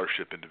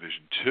non-scholarship in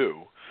Division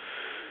II,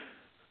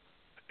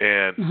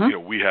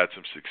 and we had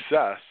some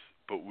success,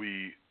 but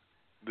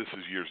this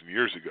is years and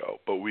years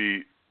ago, but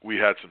we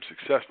had some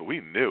success, but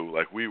we knew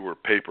like we were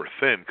paper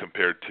thin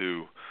compared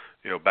to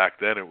back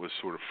then it was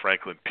sort of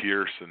Franklin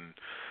Pierce and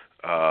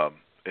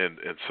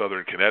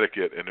Southern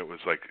Connecticut, and it was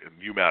like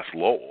UMass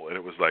Lowell, and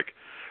it was like,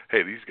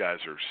 hey, these guys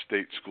are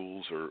state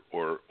schools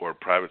or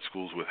private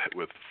schools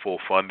with full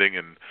funding,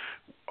 and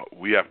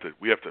we have to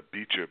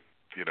beat you.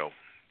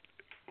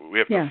 We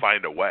have to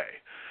find a way.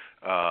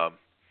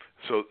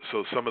 So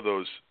some of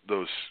those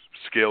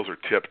scales are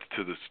tipped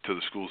to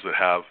the schools that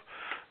have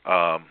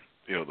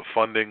the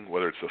funding,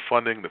 whether it's the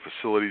funding, the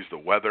facilities, the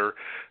weather,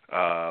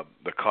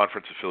 the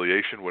conference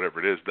affiliation, whatever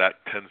it is.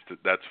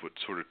 That's what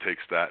sort of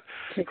takes that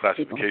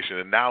classification.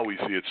 And now we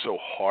see it's so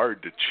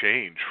hard to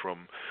change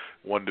from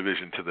one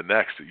division to the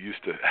next. It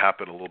used to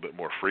happen a little bit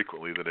more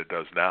frequently than it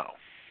does now.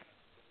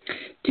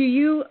 Do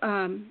you?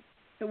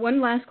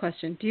 One last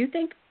question. Do you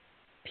think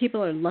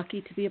people are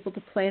lucky to be able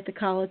to play at the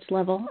college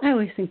level? I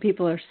always think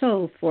people are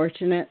so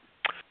fortunate.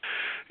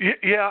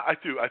 Yeah, I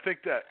do. I think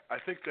that,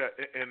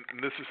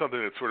 and this is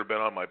something that's sort of been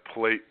on my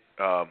plate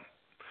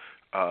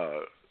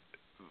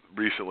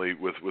recently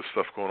with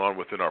stuff going on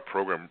within our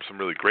program. Some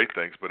really great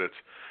things, but it's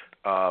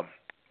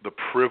the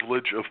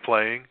privilege of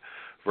playing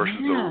versus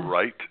the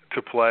right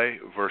to play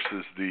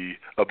versus the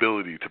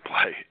ability to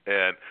play,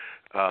 and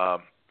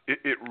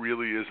it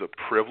really is a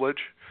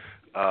privilege.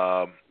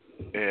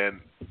 And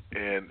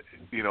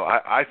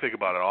I think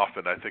about it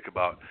often. I think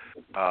about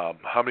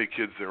how many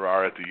kids there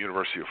are at the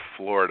University of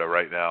Florida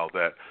right now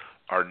that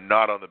are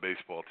not on the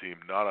baseball team,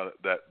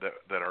 that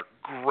are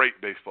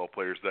great baseball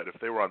players, that if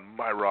they were on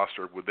my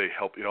roster, would they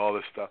help, all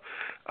this stuff.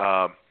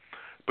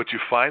 But you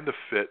find the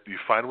fit, you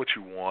find what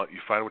you want, you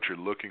find what you're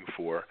looking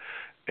for.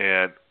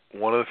 And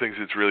one of the things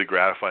that's really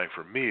gratifying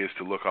for me is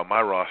to look on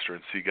my roster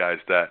and see guys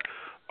that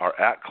are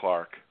at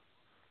Clark.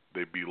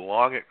 They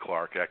belong at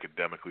Clark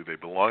academically. They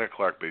belong at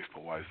Clark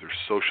baseball-wise. They're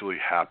socially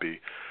happy.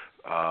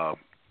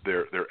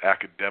 They're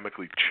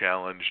academically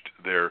challenged.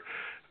 They're,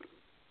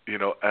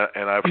 and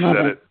I've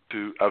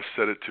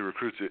said it to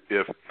recruits.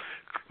 If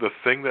the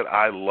thing that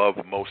I love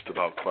most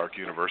about Clark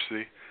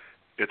University,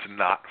 it's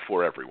not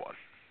for everyone.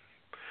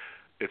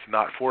 It's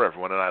not for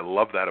everyone, and I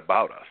love that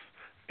about us.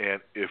 And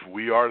if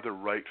we are the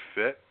right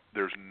fit,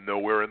 there's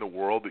nowhere in the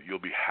world that you'll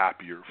be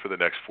happier for the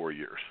next 4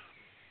 years.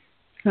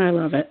 I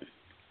love it.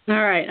 All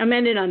right, I'm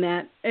ending on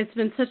that. It's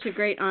been such a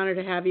great honor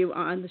to have you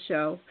on the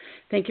show.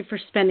 Thank you for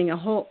spending a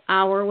whole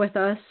hour with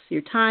us,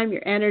 your time,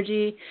 your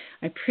energy.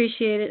 I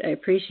appreciate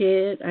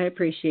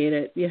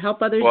it. You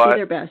help others do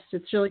their best.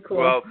 It's really cool.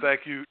 Well,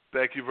 thank you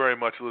very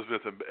much,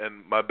 Elizabeth,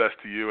 and my best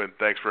to you, and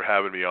thanks for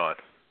having me on.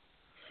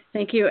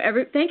 Thank you.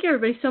 Thank you,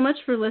 everybody, so much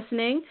for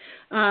listening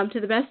to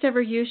the Best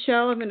Ever You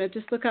show. I'm going to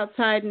just look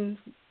outside and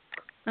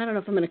I don't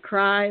know if I'm going to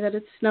cry that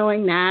it's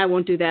snowing. Nah, I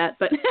won't do that,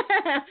 but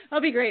I'll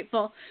be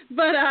grateful.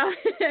 But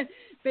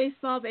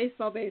baseball.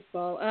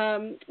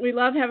 We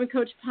love having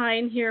Coach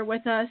Pyne here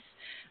with us.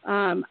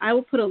 I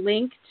will put a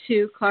link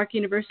to Clark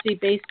University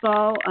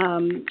Baseball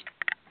on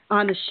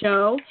the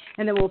show,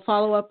 and then we'll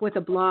follow up with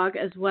a blog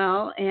as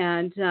well.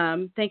 And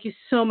thank you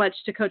so much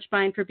to Coach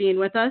Pyne for being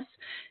with us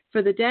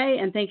for the day,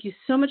 and thank you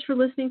so much for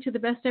listening to the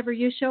Best Ever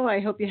You show. I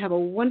hope you have a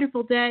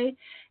wonderful day,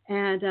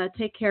 and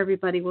take care,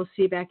 everybody. We'll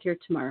see you back here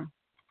tomorrow.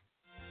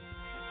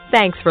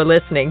 Thanks for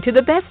listening to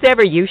the Best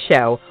Ever You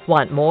show.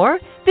 Want more?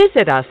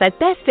 Visit us at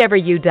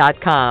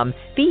besteveryou.com.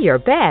 Be your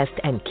best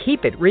and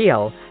keep it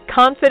real.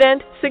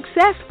 Confident,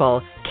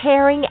 successful,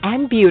 caring,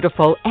 and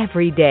beautiful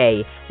every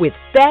day with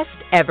Best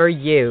Ever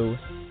You.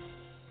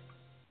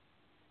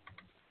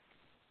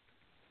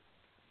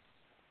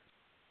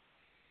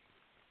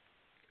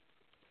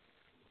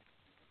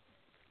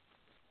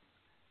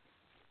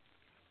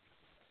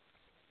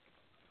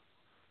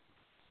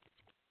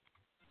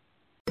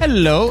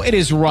 Hello, it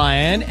is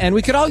Ryan, and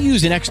we could all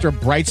use an extra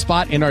bright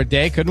spot in our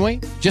day, couldn't we?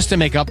 Just to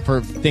make up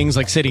for things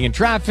like sitting in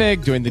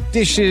traffic, doing the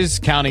dishes,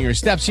 counting your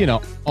steps, you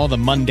know, all the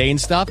mundane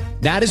stuff.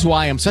 That is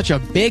why I'm such a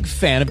big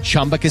fan of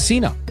Chumba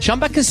Casino.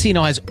 Chumba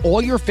Casino has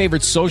all your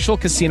favorite social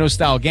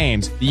casino-style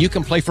games that you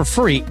can play for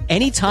free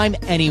anytime,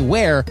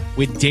 anywhere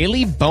with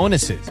daily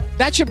bonuses.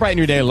 That should brighten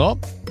your day a little.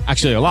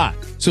 Actually, a lot.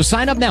 So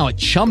sign up now at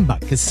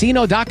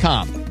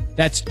ChumbaCasino.com.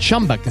 That's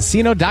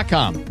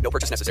ChumbaCasino.com. No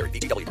purchase necessary.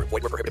 VGW Group.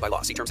 Void where prohibited by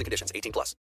law. See terms and conditions. 18+.